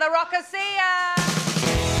they enter the Rockasea.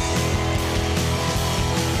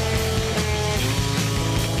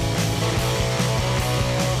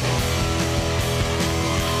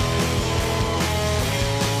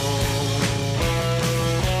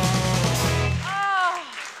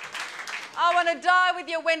 I want to die with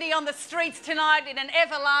you, Wendy, on the streets tonight in an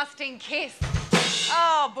everlasting kiss.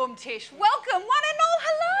 Oh, boom tish. Welcome, one and all,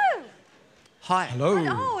 hello. Hi. Hello.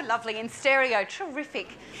 Oh, lovely, in stereo,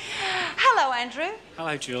 terrific. Hello, Andrew.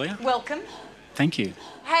 Hello, Julia. Welcome. Thank you.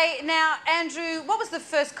 Hey, now, Andrew, what was the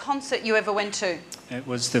first concert you ever went to? It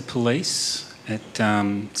was the Police at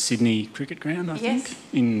Sydney Cricket Ground, I think,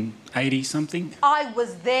 in 80-something. I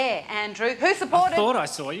was there, Andrew. Who supported? I thought I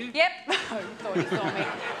saw you. Yep. Oh, you thought you saw me.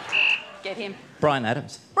 Get him. Brian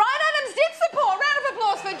Adams. Brian Adams did support. Round of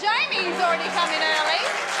applause for Jamie, who's already come in early.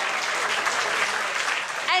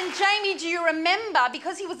 And Jamie, do you remember,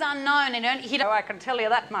 because he was unknown and I can tell you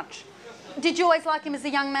that much. Did you always like him as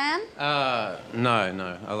a young man? No.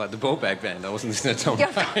 I like the Ball Bag Band. I wasn't listening to Tom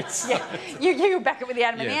Waits. Yeah, you were back with the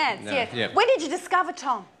Adam and the Ants, yes. When did you discover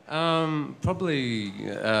Tom? Probably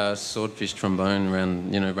Swordfish Trombone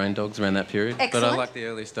around, Rain Dogs around that period. Excellent. But I like the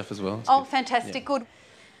early stuff as well. It's Oh, good. fantastic, Yeah. good.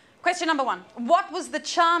 Question number 1. What was the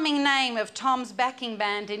charming name of Tom's backing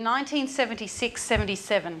band in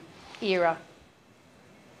 1976-77 era?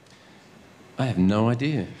 I have no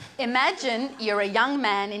idea. Imagine you're a young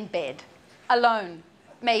man in bed, alone,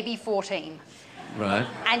 maybe 14, Right.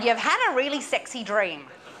 and you've had a really sexy dream.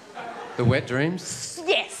 The Wet Dreams?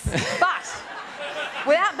 Yes, but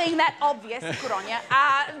without being that obvious, good on you,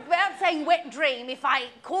 without saying wet dream, if I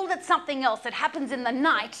called it something else that happens in the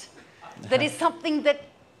night, that is something that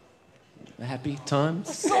The Happy Times?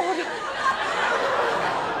 sort of...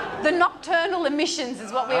 The nocturnal emissions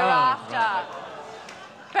is what we were after. Right.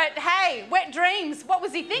 But hey, wet dreams, what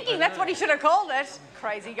was he thinking? That's what he should have called it.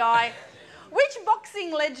 Crazy guy. Which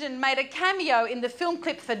boxing legend made a cameo in the film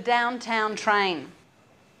clip for Downtown Train?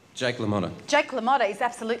 Jake LaMotta. Jake LaMotta is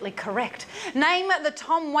absolutely correct. Name the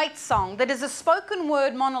Tom Waits song that is a spoken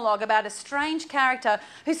word monologue about a strange character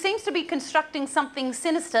who seems to be constructing something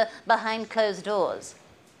sinister behind closed doors.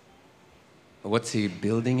 What's he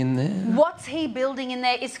building in there? What's he building in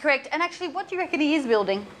there is correct. And actually, what do you reckon he is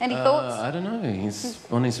building? Any thoughts? I don't know. He's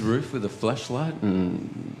on his roof with a flashlight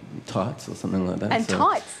and tights or something like that. And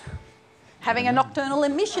tights. Having a nocturnal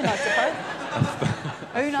emission, I suppose.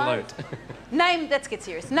 Who knows? Let's get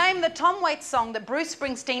serious. Name the Tom Waits song that Bruce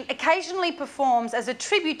Springsteen occasionally performs as a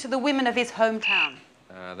tribute to the women of his hometown.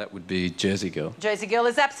 That would be Jersey Girl. Jersey Girl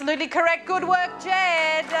is absolutely correct. Good work,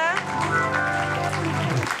 Jed.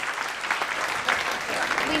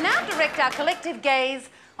 We now direct our collective gaze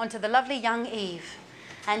onto the lovely young Eve.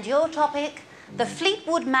 And your topic, the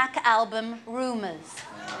Fleetwood Mac album, Rumours.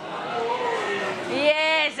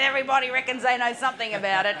 Yes, everybody reckons they know something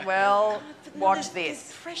about it. Well, watch this.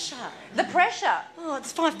 The pressure. The pressure. Oh,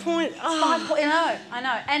 it's 5 points. Oh. 5 points. I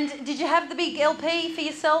know. And did you have the big LP for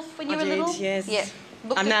yourself when you were little? Yes. Yeah.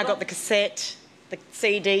 I've now got the cassette, the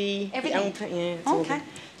CD, everything. The LP. Yeah, it's all good.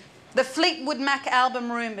 The Fleetwood Mac album,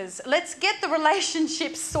 Rumours. Let's get the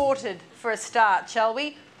relationship sorted for a start, shall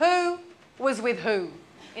we? Who was with who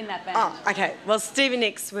in that band? Oh, okay. Well, Stevie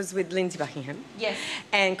Nicks was with Lindsay Buckingham. Yes.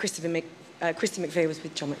 And Christy McVie was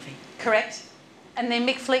with John McVie. Correct. And then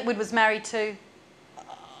Mick Fleetwood was married to...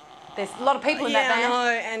 There's a lot of people in that band.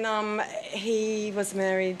 Yeah, I know. And he was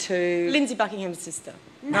married to Lindsay Buckingham's sister.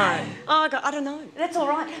 No. Oh, I don't know. That's all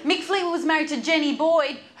right. Mick Fleetwood was married to Jenny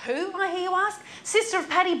Boyd, who, I hear you ask? Sister of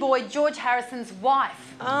Paddy Boyd, George Harrison's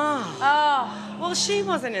wife. Oh. Well, she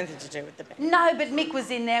wasn't anything to do with the band. No, but Mick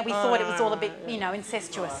was in there. We thought it was all a bit,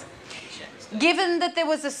 incestuous. Given that there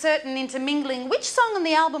was a certain intermingling, which song on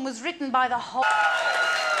the album was written by the whole...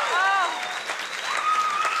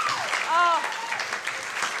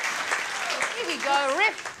 Here we go,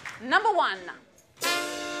 riff number 1.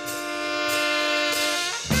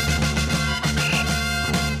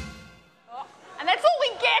 And that's all we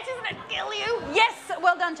get, isn't it? Kill you. Yes,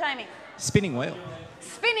 well done, Jamie. Spinning Wheel.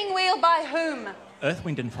 Spinning Wheel by whom? Earth,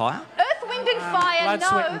 Wind and Fire. Earth, Wind and Fire, Blood, no.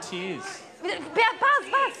 Sweat and Tears.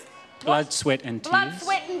 Buzz. Blood, Sweat and Tears. Blood,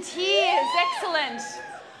 Sweat and Tears. Excellent.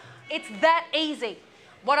 It's that easy.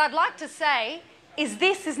 What I'd like to say is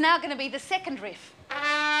this is now going to be the second riff.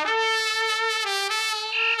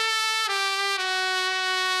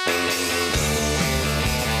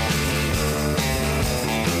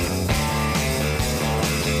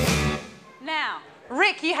 Now,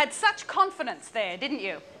 Rick, you had such confidence there, didn't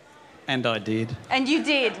you? And I did. And you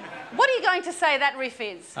did. What are you going to say that riff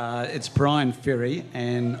is? It's Brian Ferry,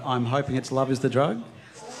 and I'm hoping it's Love is the Drug.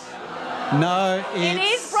 No, It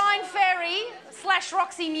is Brian Ferry /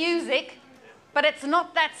 Roxy Music, but it's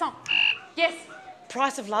not that song. Yes?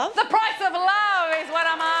 Price of Love? The Price of Love is what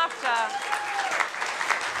I'm after.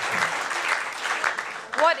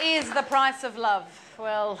 What is the price of love?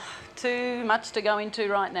 Well, too much to go into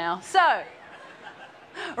right now. So,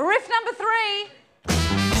 riff number 3.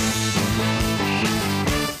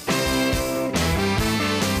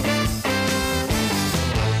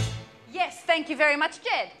 Yes, thank you very much,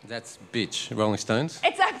 Jed. That's Bitch, Rolling Stones.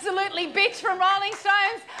 It's absolutely Bitch from Rolling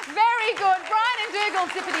Stones. Very good. Brian and Dougal,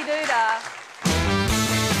 zippity-doo-dah.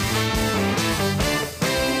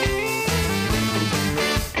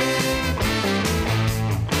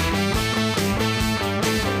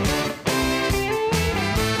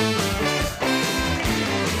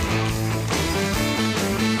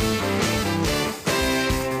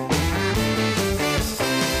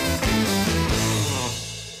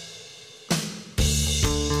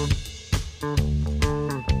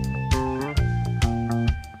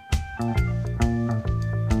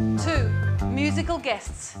 Musical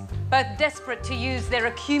guests, both desperate to use their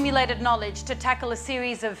accumulated knowledge to tackle a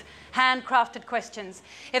series of handcrafted questions.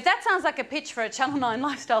 If that sounds like a pitch for a Channel 9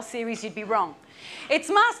 lifestyle series, you'd be wrong. It's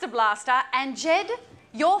Master Blaster, and Jed,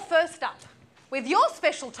 you're first up with your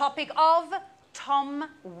special topic of Tom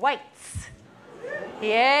Waits.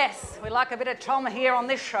 Yes, we like a bit of Tom here on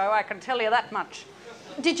this show, I can tell you that much.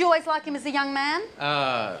 Did you always like him as a young man?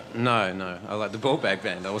 No. I like the Ball Bag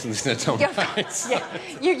Band. I wasn't listening to Tom Waits. Yeah,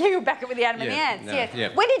 you back it with the Adam and the Ants. No, yes.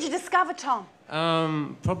 yeah. When did you discover Tom?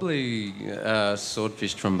 Probably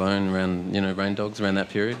Swordfish Trombone around, Rain Dogs around that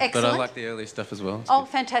period. Excellent. But I like the early stuff as well. It's Oh, good.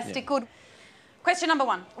 fantastic, Yeah. good. Question number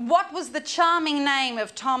 1. What was the charming name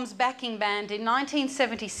of Tom's backing band in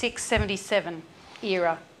 1976-77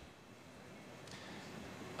 era?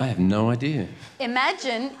 I have no idea.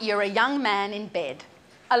 Imagine you're a young man in bed,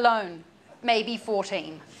 alone, maybe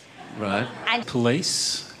 14. Right. And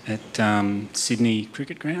Police at Sydney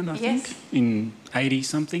Cricket Ground, I think, in 80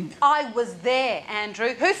 something. I was there,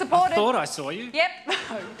 Andrew. Who supported? I thought I saw you. Yep. Who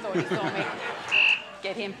thought he saw me?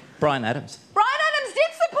 Get him. Brian Adams. Brian Adams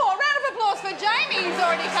did support. Round of applause for Jamie, who's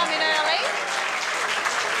already come in early.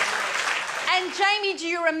 And Jamie, do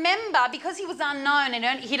you remember, because he was unknown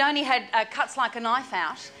and he'd only had cuts like a knife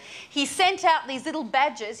out, he sent out these little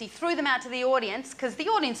badges, he threw them out to the audience, because the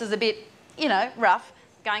audience is a bit, you know, rough,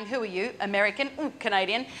 going, who are you? American,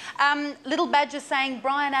 Canadian. Little badges saying,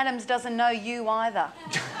 Brian Adams doesn't know you either.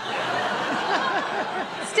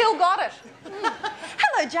 Still got it.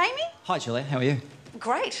 Hello, Jamie. Hi, Julia. How are you?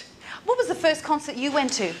 Great. What was the first concert you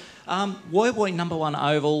went to? Woy Woy No. 1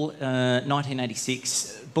 Oval,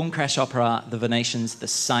 1986. Boom Crash Opera, The Venetians, The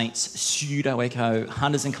Saints, Pseudo Echo,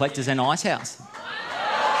 Hunters and Collectors and Icehouse.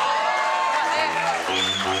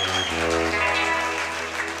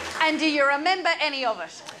 And do you remember any of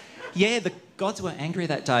it? Yeah, the gods were angry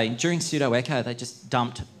that day. During Pseudo Echo, they just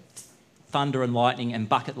dumped thunder and lightning and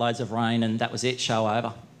bucket loads of rain, and that was it, show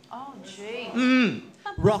over. Oh, gee.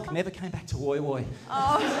 Rock never came back to Woy Woy.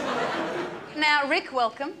 Oh. Now, Rick,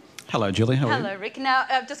 welcome. Hello, Julie. How are you? Hello, Rick. Now,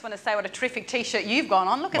 I just want to say what a terrific T-shirt you've gone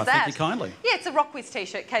on. Look at that. Thank you kindly. Yeah, it's a Rockwiz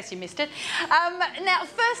T-shirt, in case you missed it. Now,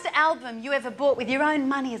 first album you ever bought with your own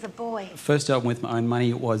money as a boy? First album with my own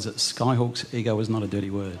money was Skyhawk's Ego Was Not a Dirty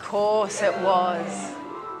Word. Of course it was.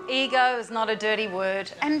 Ego is not a dirty word.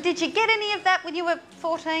 And did you get any of that when you were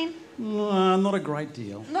 14? Not a great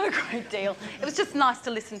deal. Not a great deal. It was just nice to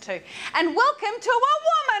listen to. And welcome to a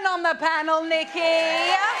woman on the panel,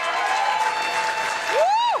 Nikki. Woo!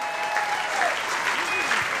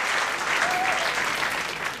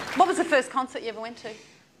 What was the first concert you ever went to?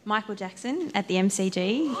 Michael Jackson at the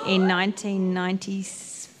MCG in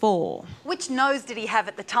 1994. Which nose did he have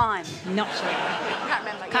at the time? Not sure. Can't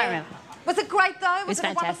remember. Can't remember. Was it great though? Was it a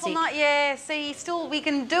fantastic. wonderful night? Yeah, see, still we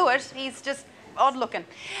can do it. He's just odd looking.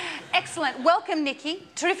 Excellent. Welcome, Nikki.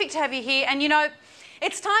 Terrific to have you here. And you know,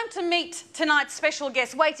 it's time to meet tonight's special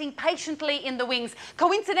guest, waiting patiently in the wings,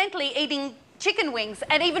 coincidentally eating chicken wings,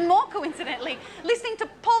 and even more coincidentally, listening to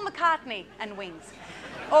Paul McCartney and Wings.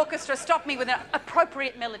 Orchestra, stop me with an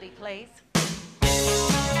appropriate melody, please.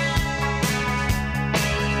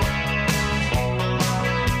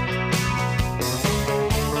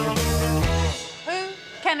 Who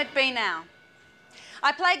can it be now?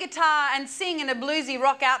 I play guitar and sing in a bluesy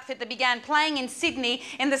rock outfit that began playing in Sydney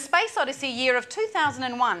in the Space Odyssey year of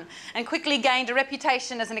 2001 and quickly gained a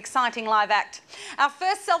reputation as an exciting live act. Our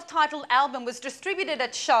first self-titled album was distributed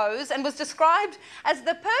at shows and was described as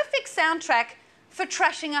the perfect soundtrack for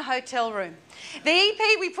trashing a hotel room. The EP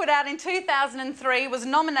we put out in 2003 was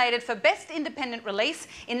nominated for Best Independent Release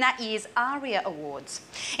in that year's ARIA Awards.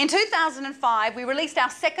 In 2005, we released our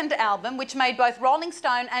second album, which made both Rolling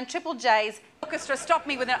Stone and Triple J's. Orchestra, stop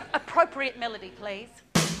me with an appropriate melody, please.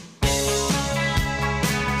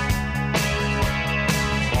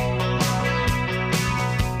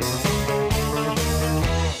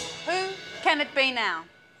 Who can it be now?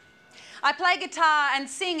 I play guitar and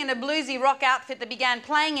sing in a bluesy rock outfit that began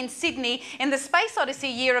playing in Sydney in the Space Odyssey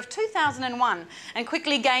year of 2001 and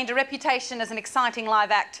quickly gained a reputation as an exciting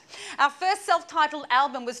live act. Our first self-titled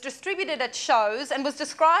album was distributed at shows and was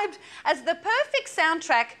described as the perfect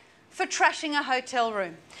soundtrack for trashing a hotel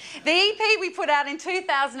room. The EP we put out in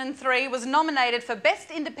 2003 was nominated for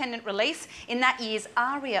Best Independent Release in that year's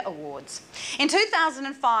ARIA Awards. In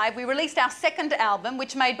 2005, we released our second album,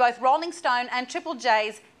 which made both Rolling Stone and Triple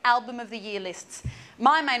J's Album of the Year lists.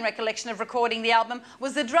 My main recollection of recording the album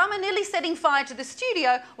was the drummer nearly setting fire to the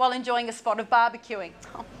studio while enjoying a spot of barbecuing.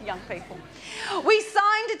 Oh, young people. We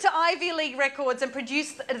signed to Ivy League Records and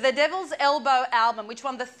produced the Devil's Elbow album, which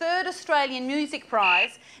won the 3rd Australian Music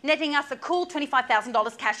Prize, netting us a cool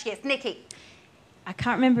 $25,000 cash. Yes, Nikki. I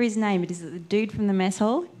can't remember his name, but is it the dude from the mess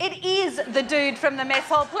hall? It is the dude from the mess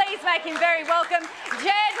hall. Please make him very welcome,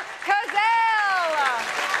 Jed Kurzel.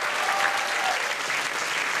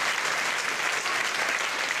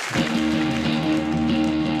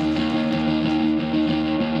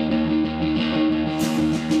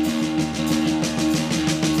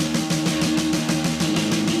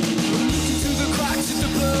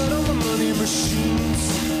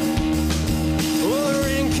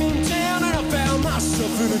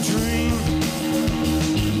 In a dream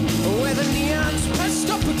where the neons pressed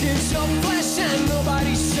up against your flesh and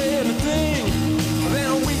nobody said a thing.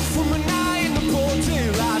 Then a week from a night in the broad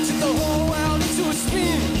daylight took the whole world into a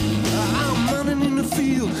spin. I'm mining in the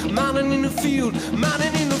field, mining in the field,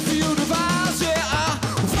 mining in the field of ours. Yeah,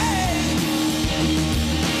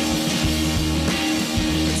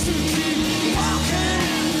 to keep walking.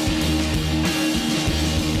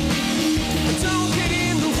 Don't get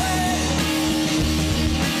in the way.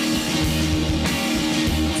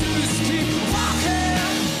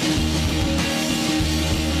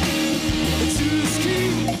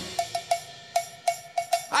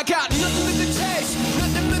 I got nothing but the taste,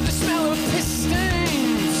 nothing but the smell of piss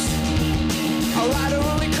stains. A rider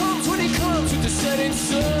only comes when he comes with the setting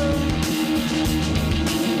sun.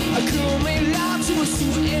 A girl made love to a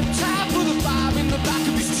suit and tie for the vibe in the back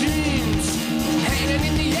of his jeans. Hanging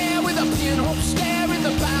in the air with a pinhole stare in the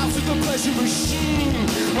bowels of the pleasure machine.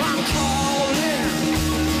 I'm calling,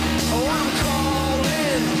 oh I'm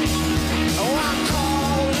calling, oh I'm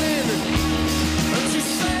calling to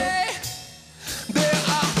say there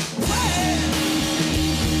are ways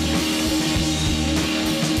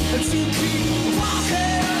to keep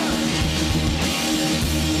walking.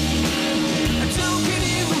 Don't get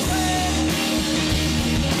in the way.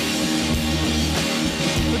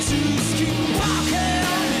 Just keep walking.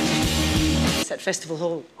 It's at Festival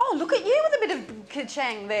Hall. Oh, look at you with a bit of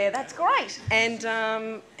ka-chang there. That's great. And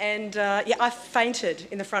yeah, I fainted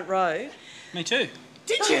in the front row. Me too.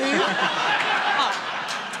 Did you?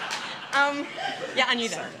 Yeah, I knew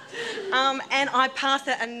that. And I passed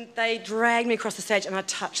that, and they dragged me across the stage, and I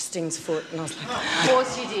touched Sting's foot, and I was like, Of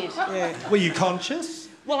course you did. yeah. Were you conscious?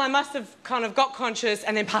 Well, I must have kind of got conscious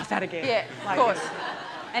and then passed out again. Yeah, Like, of course.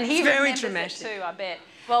 And he It's very remembers dramatic. it too, I bet.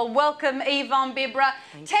 Well, welcome, Yvonne Bibra.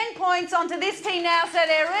 10 points onto this team now, so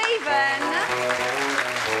they're even.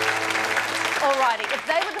 Alrighty, if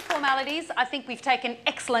they were the formalities, I think we've taken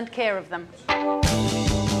excellent care of them.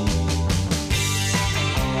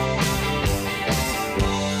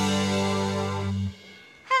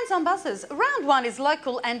 Hands on buzzers. Round one is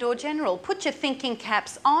local and or general. Put your thinking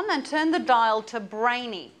caps on and turn the dial to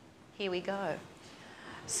brainy. Here we go.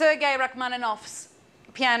 Sergei Rachmaninoff's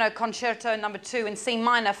Piano Concerto No. 2 in C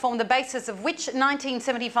minor formed the basis of which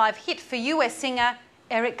 1975 hit for US singer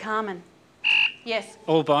Eric Carmen? Yes.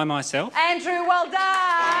 All by myself. Andrew, well done.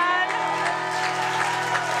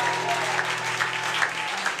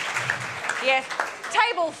 Yes.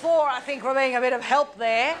 Table 4, I think we're being a bit of help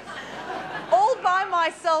there. All by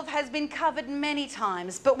Myself has been covered many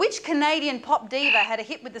times, but which Canadian pop diva had a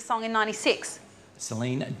hit with the song in '96?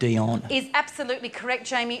 Celine Dion. Is absolutely correct,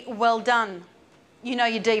 Jamie. Well done. You know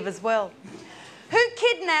your divas well. Who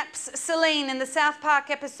kidnaps Celine in the South Park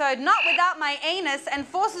episode Not Without My Anus and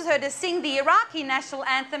forces her to sing the Iraqi national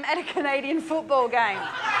anthem at a Canadian football game?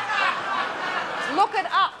 Look it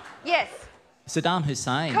up. Yes. Saddam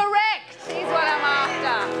Hussein. Correct. He's what I'm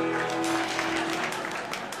after.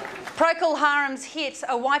 Procol Harum's hit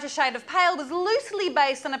A Whiter Shade of Pale was loosely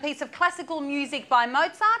based on a piece of classical music by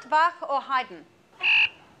Mozart, Bach or Haydn.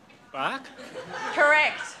 Bach?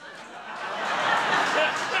 Correct.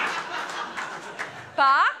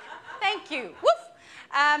 Bach, thank you. Woof.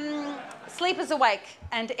 Sleepers Awake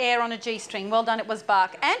and Air on a G-string. Well done, it was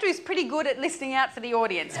Bach. Andrew's pretty good at listening out for the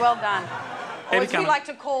audience. Well done. Or as we like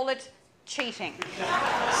to call it, cheating.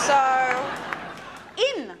 So,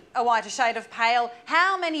 in A Whiter Shade of Pale,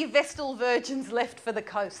 how many Vestal virgins left for the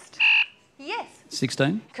coast? Yes.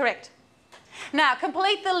 16. Correct. Now,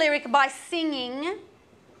 complete the lyric by singing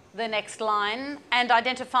the next line and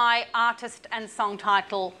identify artist and song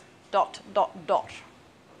title ...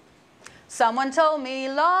 Someone told me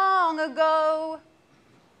long ago.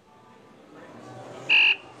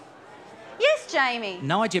 Yes, Jamie.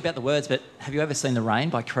 No idea about the words, but have you ever seen The Rain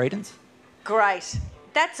by Creedence? Great.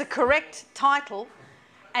 That's a correct title,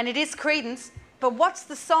 and it is Creedence. But what's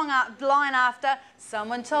the song line after?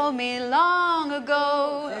 Someone told me long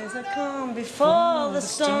ago. There's a calm before the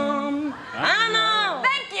storm. I know.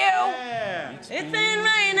 Thank you. Yeah. It's been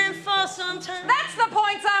raining for some time. That's the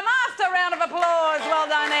points I'm after. Round of applause. Well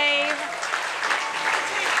done, Eve.